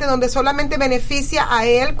últimamente donde solamente beneficia a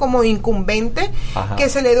él como incumbente? Ajá. Que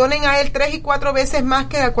se le donen a él 3 y 4 veces más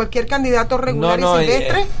que a cualquier candidato regular y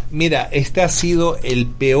silvestre? Mira, este ha sido el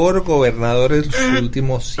peor gobernador en sus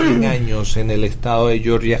últimos 100 años en el estado de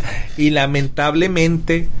Georgia, y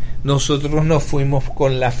lamentablemente nosotros nos fuimos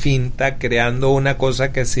con la finta creando una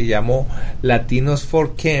cosa que se llamó Latinos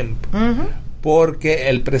for Kemp. Porque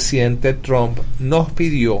el presidente Trump nos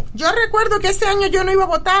pidió. Yo recuerdo que ese año yo no iba a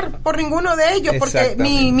votar por ninguno de ellos, porque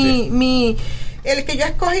el que yo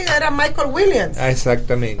escogí era Michael Williams.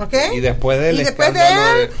 Exactamente. ¿Okay? Y después de él,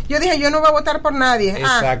 yo dije, yo no voy a votar por nadie.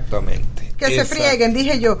 Exactamente. Que se frieguen,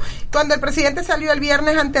 dije yo. Cuando el presidente salió el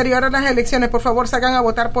viernes anterior a las elecciones, por favor salgan a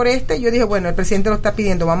votar por este, yo dije, bueno, el presidente lo está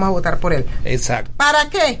pidiendo, vamos a votar por él. Exacto. ¿Para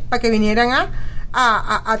qué? Para que vinieran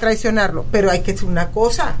a traicionarlo. Pero hay que decir una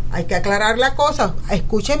cosa, hay que aclarar la cosa.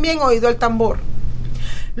 Escuchen bien, oído el tambor.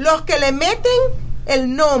 Los que le meten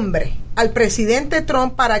el nombre al presidente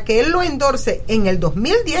Trump para que él lo endorse en el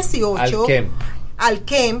 2018 al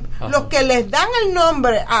Kemp, los que les dan el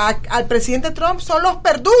nombre al presidente Trump son los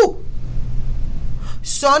Perdue,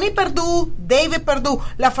 Sonny Perdue, David Perdue,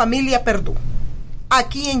 la familia Perdue,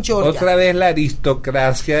 aquí en Georgia. Otra vez la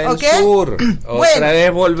aristocracia del sur. Otra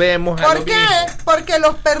vez volvemos a ¿por qué? Porque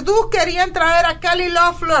los Perdue querían traer a Kelly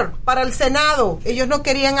Loeffler para el Senado. Ellos no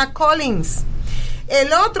querían a Collins.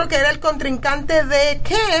 El otro, que era el contrincante de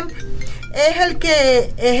Kemp, es el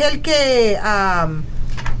que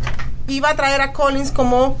iba a traer a Collins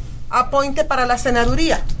como apointe para la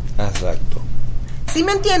senaduría. Exacto. ¿Sí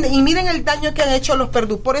me entienden? Y miren el daño que han hecho los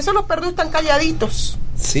Perdue. Por eso los Perdue están calladitos.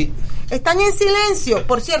 Sí. Están en silencio.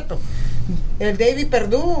 Por cierto, el David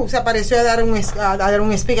Perdue se apareció a dar un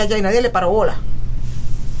speak allá y nadie le paró bola.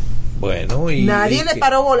 Bueno, nadie le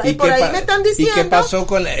paró bola. Y por ahí me están diciendo. ¿Y qué pasó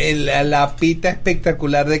con la pita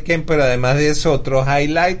espectacular de Kemp? Pero además de eso, otro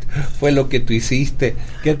highlight fue lo que tú hiciste,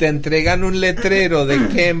 que te entregan un letrero de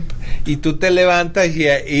Kemp y tú te levantas y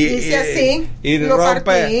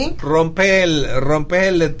rompes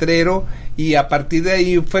el letrero, y a partir de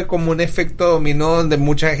ahí fue como un efecto dominó donde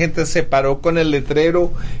mucha gente se paró con el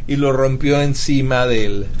letrero y lo rompió encima de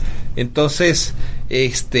él. Entonces,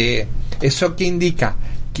 ¿eso qué indica?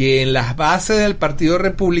 Que en las bases del Partido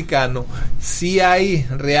Republicano sí hay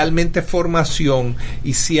realmente formación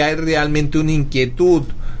y sí hay realmente una inquietud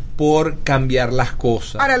por cambiar las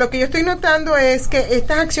cosas. Ahora, lo que yo estoy notando es que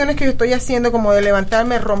estas acciones que yo estoy haciendo, como de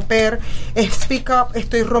levantarme, romper, speak up,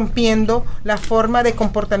 estoy rompiendo la forma de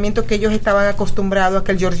comportamiento que ellos estaban acostumbrados a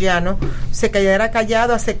que el georgiano se quedara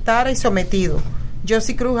callado, aceptara y sometido.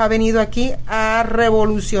 Josie Cruz ha venido aquí a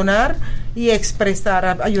revolucionar y expresar,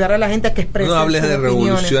 a ayudar a la gente a que exprese. No hables de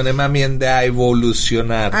revoluciones, más bien de a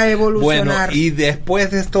evolucionar. A evolucionar. Bueno, y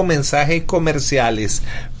después de estos mensajes comerciales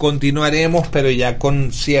continuaremos, pero ya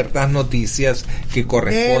con ciertas noticias que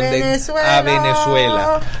corresponden a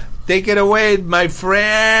Venezuela. Take it away, my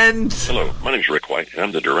friend. Hello, my name is Rick White, and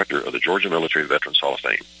I'm the director of the Georgia Military Veterans Hall of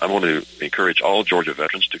Fame. I want to encourage all Georgia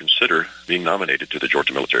veterans to consider being nominated to the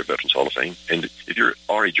Georgia Military Veterans Hall of Fame. And if you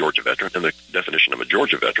are a Georgia veteran, then the definition of a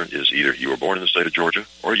Georgia veteran is either you were born in the state of Georgia,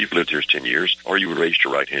 or you've lived here 10 years, or you were raised to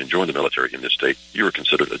right hand and joined the military in this state. You are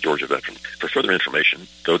considered a Georgia veteran. For further information,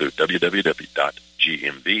 go to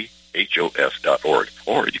www.gmvhof.org,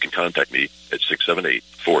 or you can contact me at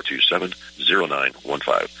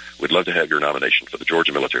 678-427-0915. We'd love to have your nomination for the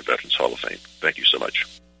Georgia Military Veterans Hall of Fame. Thank you so much.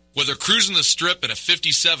 Whether cruising the strip in a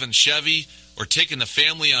 57 Chevy or taking the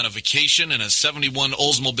family on a vacation in a 71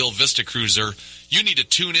 Oldsmobile Vista Cruiser, you need to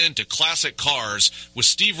tune in to Classic Cars with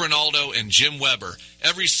Steve Ronaldo and Jim Weber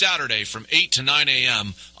every Saturday from 8 to 9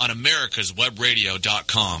 a.m. on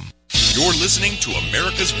americaswebradio.com. You're listening to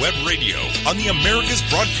America's Web Radio on the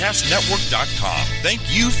AmericasBroadcastNetwork.com. Thank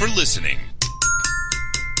you for listening.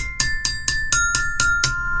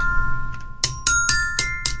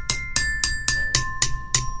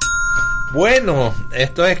 Bueno,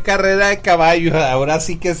 esto es carrera de caballos. Ahora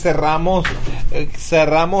sí que cerramos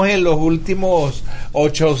en los últimos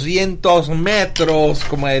 800 metros,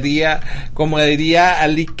 como diría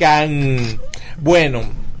Ali Khan. Bueno,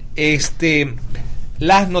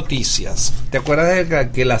 las noticias. ¿Te acuerdas de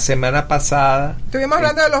que la semana pasada estuvimos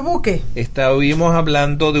hablando de los buques? Estuvimos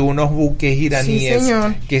hablando de unos buques iraníes, sí,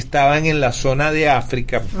 que estaban en la zona de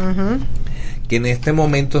África, que en este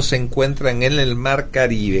momento se encuentran en el Mar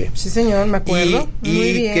Caribe. Sí, señor, me acuerdo.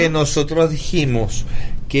 Y que nosotros dijimos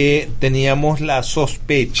que teníamos la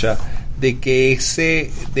sospecha de que ese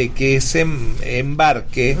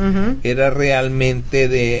embarque era realmente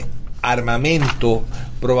de armamento,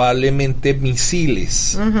 probablemente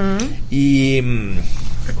misiles. Y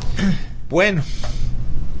bueno,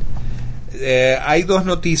 hay dos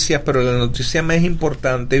noticias, pero la noticia más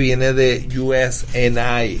importante viene de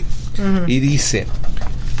USNI y dice: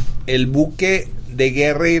 el buque de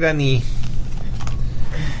guerra iraní,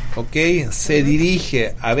 se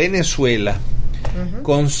dirige a Venezuela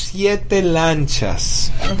con 7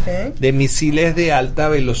 lanchas de misiles de alta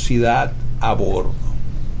velocidad a bordo.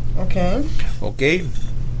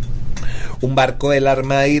 Un barco de la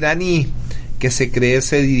Armada iraní que se cree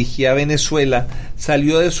se dirigía a Venezuela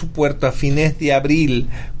salió de su puerto a fines de abril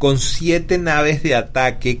con 7 naves de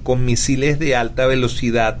ataque con misiles de alta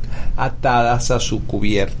velocidad atadas a su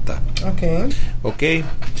cubierta.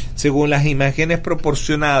 Según las imágenes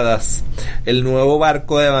proporcionadas, el nuevo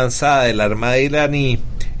barco de avanzada de la Armada iraní,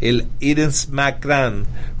 el Irens Makran,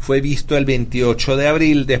 fue visto el 28 de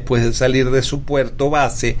abril después de salir de su puerto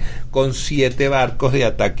base con 7 barcos de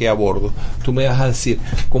ataque a bordo. Tú me vas a decir,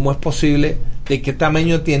 ¿cómo es posible? ¿De qué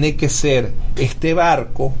tamaño tiene que ser este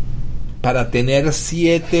barco para tener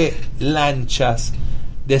 7 lanchas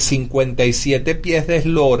de 57 pies de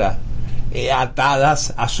eslora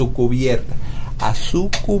atadas a su cubierta? A su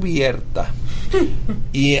cubierta.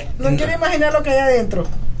 Y no quiero imaginar lo que hay adentro.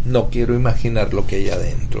 No quiero imaginar lo que hay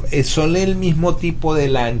adentro. Son el mismo tipo de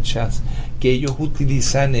lanchas que ellos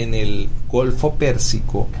utilizan en el Golfo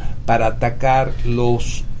Pérsico para atacar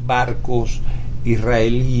los barcos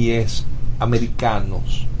israelíes,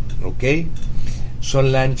 americanos,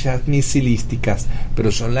 Son lanchas misilísticas,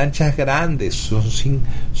 pero son lanchas grandes,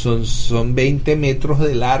 son 20 metros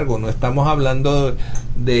de largo. No estamos hablando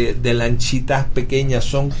de lanchitas pequeñas,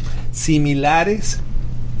 son similares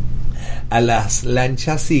a las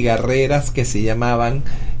lanchas cigarreras que se llamaban,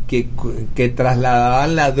 que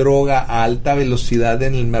trasladaban la droga a alta velocidad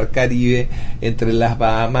en el Mar Caribe entre las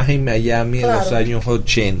Bahamas y Miami en los años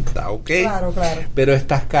 80, Claro. Pero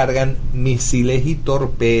estas cargan misiles y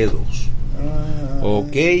torpedos.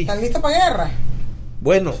 ¿Están listos para guerra?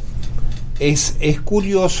 Bueno, es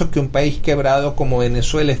curioso que un país quebrado como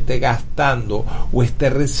Venezuela esté gastando o esté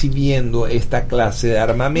recibiendo esta clase de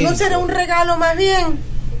armamento. ¿No será un regalo más bien?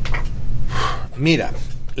 Mira,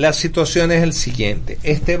 la situación es el siguiente.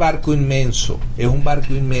 Este barco inmenso es un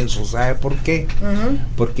barco inmenso. ¿Sabe por qué?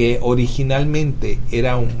 Porque originalmente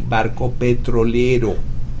era un barco petrolero.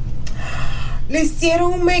 Le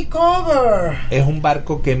hicieron un makeover. Es un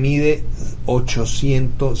barco que mide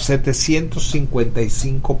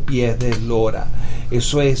 755 pies de eslora.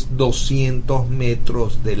 Eso es 200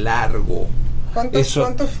 metros de largo.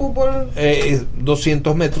 ¿Cuánto fútbol?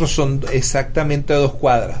 200 metros son exactamente 2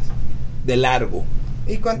 cuadras de largo.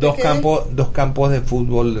 ¿Y cuánto dos campos de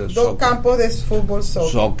fútbol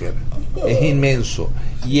soccer. Es inmenso.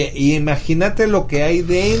 Y imagínate lo que hay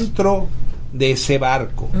dentro de ese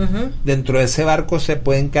barco. Dentro de ese barco se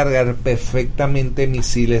pueden cargar perfectamente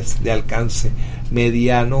misiles de alcance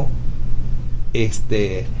mediano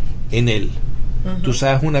en él. Tú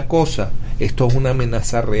sabes una cosa, esto es una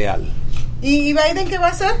amenaza real. ¿Y Biden qué va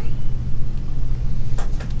a hacer?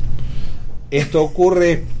 Esto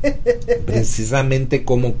ocurre precisamente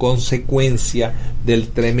como consecuencia del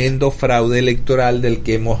tremendo fraude electoral del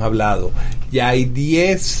que hemos hablado. Ya hay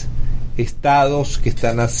 10 estados que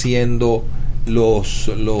están haciendo las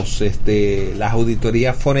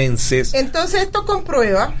auditorías forenses. Entonces esto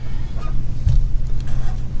comprueba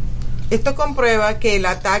que el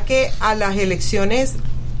ataque a las elecciones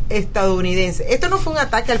estadounidenses, esto no fue un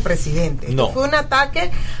ataque al presidente, esto fue un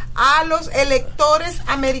ataque a los electores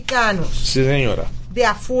americanos. Sí, señora. De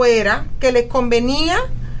afuera, que les convenía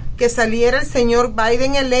que saliera el señor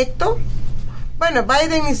Biden electo. Bueno,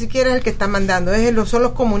 Biden ni siquiera es el que está mandando, son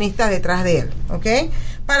los comunistas detrás de él,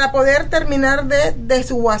 para poder terminar de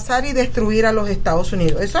desguazar y destruir a los Estados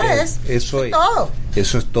Unidos. Eso es todo.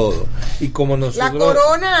 Eso es todo. Y como nosotros, la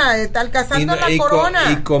corona, está alcanzando la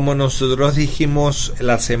corona. Y como nosotros dijimos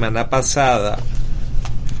la semana pasada,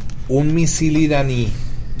 un misil iraní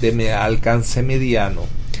de alcance mediano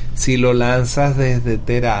si lo lanzas desde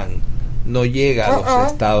Teherán, no llega a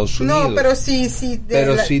los Estados Unidos. No, pero sí,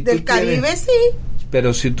 del Caribe sí.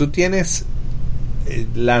 Pero si tú tienes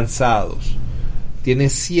lanzados,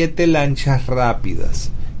 tienes 7 lanchas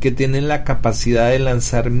rápidas que tienen la capacidad de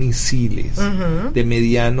lanzar misiles de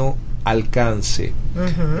mediano alcance.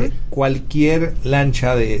 Cualquier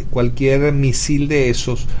misil de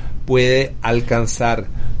esos puede alcanzar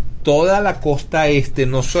toda la costa este,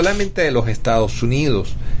 no solamente de los Estados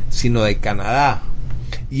Unidos, sino de Canadá.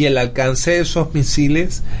 Y el alcance de esos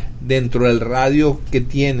misiles dentro del radio que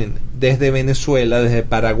tienen desde Venezuela, desde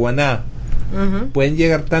Paraguaná, pueden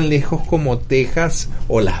llegar tan lejos como Texas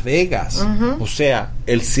o Las Vegas. O sea,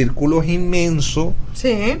 el círculo es inmenso,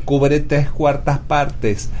 cubre 3/4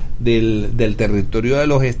 partes del territorio de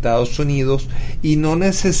los Estados Unidos y no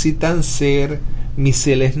necesitan ser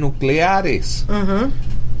misiles nucleares.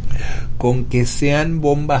 Con que sean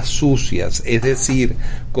bombas sucias, es decir,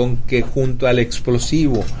 con que junto al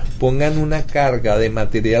explosivo pongan una carga de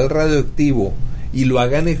material radioactivo y lo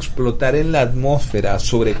hagan explotar en la atmósfera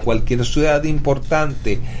sobre cualquier ciudad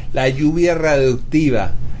importante, la lluvia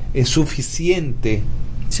radioactiva es suficiente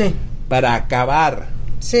para acabar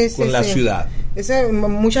con la ciudad.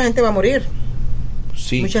 Mucha gente va a morir.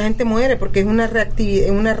 Sí. Mucha gente muere porque es una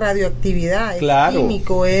radioactividad, es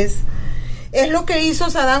químico, es lo que hizo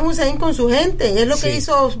Saddam Hussein con su gente, es lo que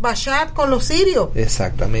hizo Bashar con los sirios.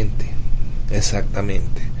 Exactamente. ¿Es eso?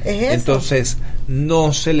 Entonces,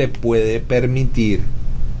 no se le puede permitir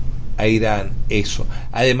a Irán eso.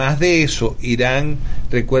 Además de eso, Irán,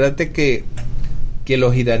 recuérdate que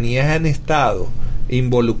los iraníes han estado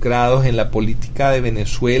involucrados en la política de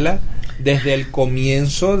Venezuela desde el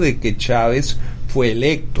comienzo de que Chávez fue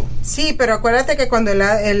electo. Sí, pero acuérdate que cuando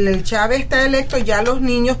el Chávez está electo, ya los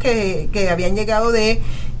niños que habían llegado de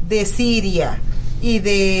Siria y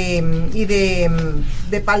de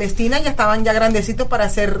Palestina ya estaban ya grandecitos para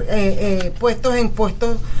ser puestos en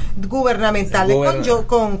puestos gubernamentales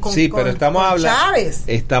pero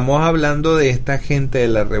estamos hablando de esta gente de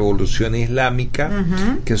la revolución islámica,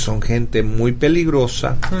 que son gente muy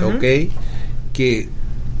peligrosa, que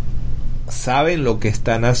saben lo que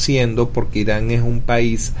están haciendo, porque Irán es un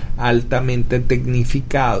país altamente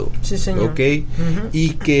tecnificado,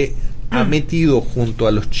 y que ha metido junto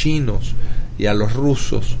a los chinos y a los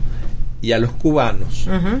rusos y a los cubanos,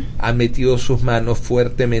 ha metido sus manos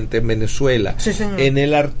fuertemente en Venezuela. En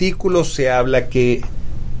el artículo se habla que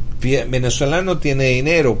Venezuela no tiene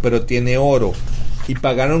dinero, pero tiene oro, y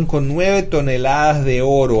pagaron con 9 toneladas de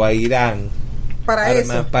oro a Irán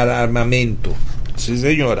para armamento. Sí,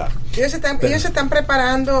 señora. Ellos se están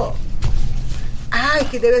preparando. Ay,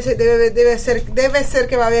 que debe ser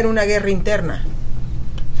que va a haber una guerra interna.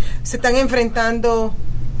 Se están enfrentando.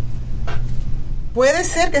 Puede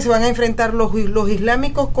ser que se van a enfrentar los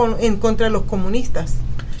islámicos en contra de los comunistas.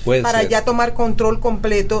 Para ya tomar control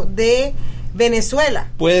completo de Venezuela.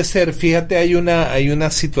 Puede ser, fíjate, hay una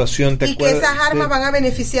situación. Que esas armas van a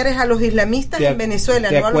beneficiar a los islamistas en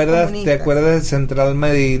Venezuela, no a los comunistas. ¿Te acuerdas del Central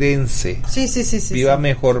Madeirense? Sí. Viva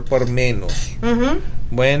mejor por menos.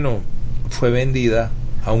 Bueno, fue vendida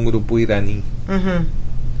a un grupo iraní.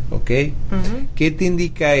 ¿Qué te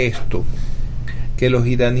indica esto? Que los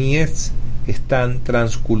iraníes están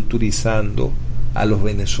transculturizando a los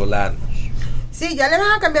venezolanos. Sí, ya les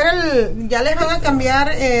van a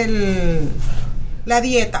cambiar la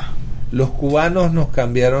dieta. Los cubanos nos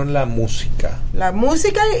cambiaron la música. La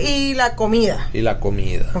música y la comida.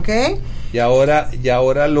 Y ahora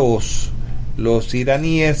los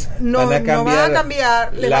iraníes van a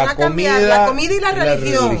cambiar la comida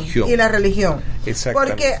y la religión.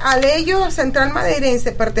 Porque al ellos, Central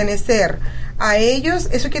Madeirense, pertenecer a ellos,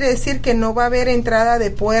 eso quiere decir que no va a haber entrada de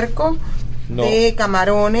puerco, de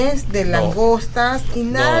camarones, de langostas y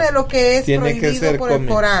nada de lo que es prohibido por el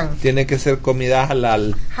Corán. Tiene que ser comida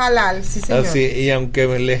halal. Halal, sí, señor. Así, y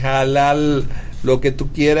aunque les halal lo que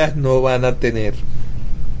tú quieras, no van a tener.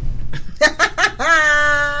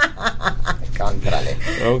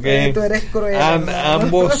 Tú eres cruel.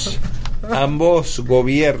 Ambos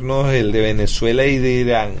gobiernos, el de Venezuela y de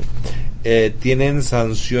Irán, tienen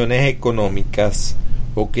sanciones económicas,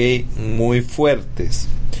 muy fuertes.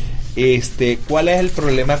 ¿Cuál es el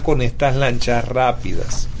problema con estas lanchas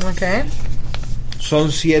rápidas?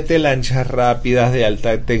 Son 7 lanchas rápidas de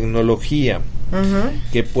alta tecnología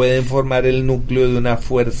que pueden formar el núcleo de una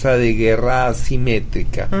fuerza de guerra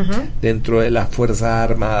asimétrica dentro de las Fuerzas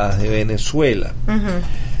Armadas de Venezuela.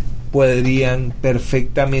 Podrían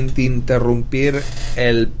perfectamente interrumpir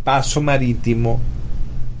el paso marítimo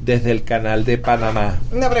desde el canal de Panamá.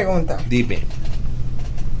 Una pregunta. Dime.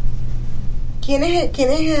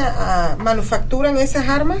 ¿quiénes manufacturan esas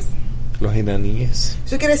armas? Los iraníes.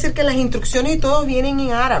 Eso quiere decir que las instrucciones y todo vienen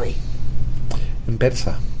en árabe. En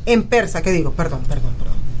persa. En persa, ¿qué digo? Perdón.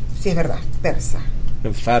 Sí, es verdad, persa.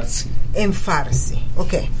 En farsi. En farsi,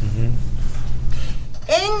 ok.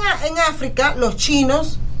 En África, los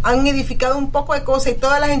chinos han edificado un poco de cosas y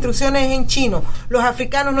todas las instrucciones en chino. Los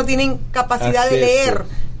africanos no tienen capacidad de leer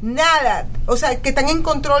nada, o sea, que están en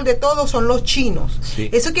control de todo son los chinos. Sí.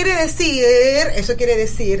 Eso quiere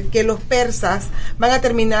decir que los persas van a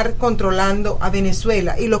terminar controlando a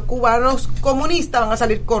Venezuela y los cubanos comunistas van a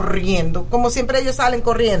salir corriendo, como siempre ellos salen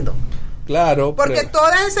corriendo. Claro, porque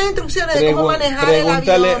todas esas instrucciones de cómo manejar el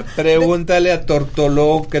avión. Pregúntale a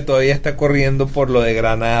Tortoló, que todavía está corriendo por lo de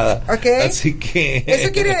Granada. Okay. Así que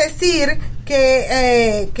eso quiere decir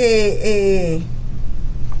que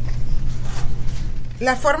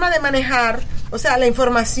la forma de manejar, o sea, la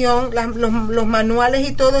información, los manuales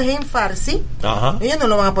y todo es en farsi. Ajá. Ellos no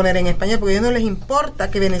lo van a poner en español porque a ellos no les importa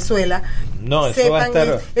que Venezuela eso va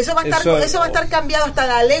a estar cambiado, hasta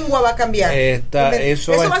la lengua va a cambiar.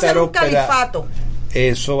 Eso va a ser un califato.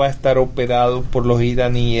 Eso va a estar operado por los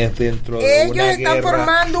iraníes dentro de una guerra. Ellos están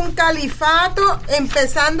formando un califato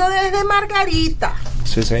empezando desde Margarita.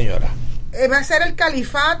 Sí, señora. Va a ser el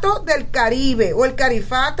califato del Caribe o el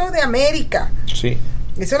califato de América. Sí.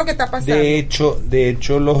 Eso es lo que está pasando. De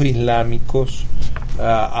hecho los islámicos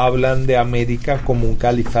hablan de América como un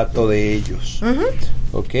califato de ellos.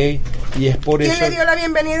 ¿Ok? Y es por eso... ¿Quién le dio la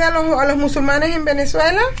bienvenida a los musulmanes en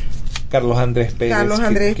Venezuela? Carlos Andrés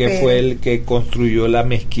Pérez, que fue el que construyó la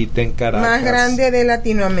mezquita en Caracas. Más grande de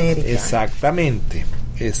Latinoamérica. Exactamente.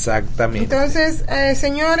 Entonces,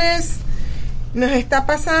 señores, nos está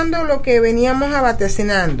pasando lo que veníamos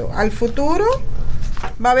vaticinando. Al futuro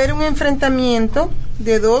va a haber un enfrentamiento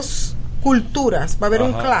de dos culturas, va a haber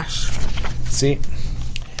un clash. Sí.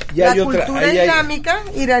 La cultura islámica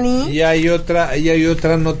iraní. Y hay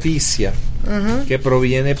otra noticia que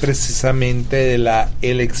proviene precisamente de la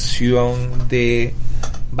elección de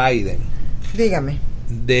Biden. Dígame.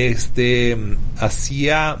 Desde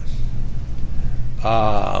hacía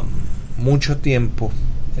mucho tiempo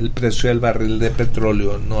el precio del barril de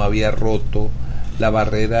petróleo no había roto la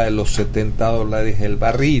barrera de los $70 el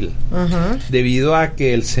barril, debido a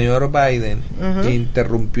que el señor Biden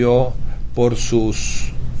interrumpió por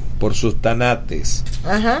sus tanates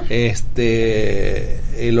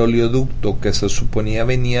el oleoducto que se suponía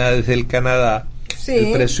venía desde el Canadá. Sí.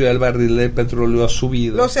 El precio del barril de petróleo ha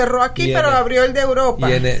subido. Lo cerró aquí, pero abrió el de Europa.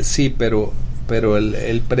 Sí, pero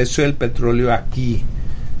el precio del petróleo aquí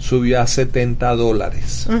subió a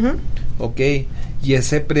 $70. ¿Ok? Y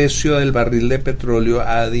ese precio del barril de petróleo,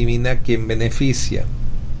 adivina quién beneficia.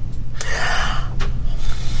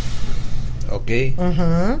 ¿Ok?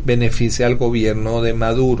 Beneficia al gobierno de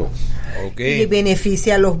Maduro. ¿Okay? Y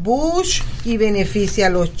beneficia a los Bush, y beneficia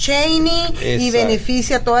a los Cheney, y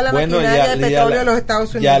beneficia a toda la maquinaria de petróleo de los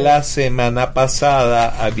Estados Unidos. Ya la semana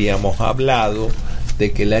pasada habíamos hablado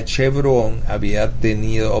de que la Chevron había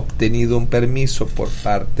obtenido un permiso por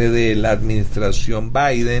parte de la administración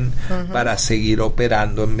Biden para seguir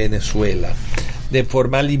operando en Venezuela de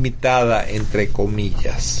forma limitada, entre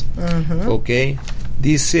comillas. ¿Ok?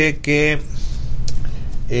 Dice que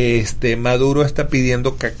Maduro está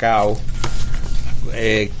pidiendo cacao,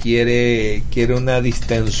 quiere una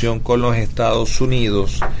distensión con los Estados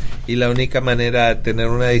Unidos, y la única manera de tener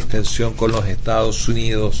una distensión con los Estados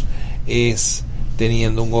Unidos es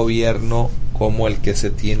teniendo un gobierno como el que se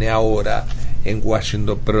tiene ahora en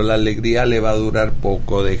Washington, pero la alegría le va a durar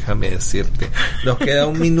poco, déjame decirte. Nos queda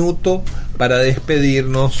un minuto para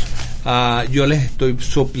despedirnos. Yo les estoy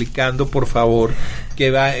suplicando, por favor,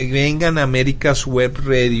 que vengan a America's Web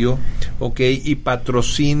Radio, ¿ok? Y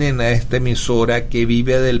patrocinen a esta emisora que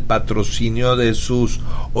vive del patrocinio de sus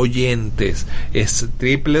oyentes. Es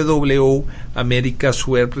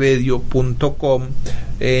www.americaswebradio.com.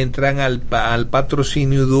 Entran al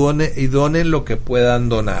patrocinio y donen lo que puedan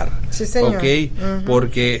donar. Sí, señor. ¿Ok?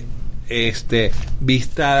 Porque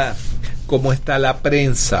vista cómo está la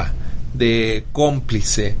prensa de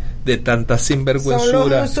cómplice de tanta sinvergüenzura.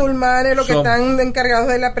 Son los musulmanes los que están encargados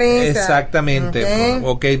de la prensa. Exactamente.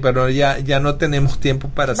 Okay, pero ya no tenemos tiempo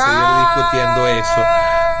para seguir discutiendo eso.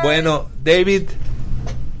 Bueno, David,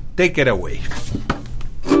 take it away.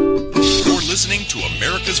 You're listening to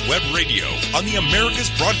America's Web Radio on the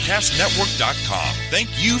AmericasBroadcastNetwork.com. Thank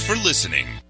you for listening.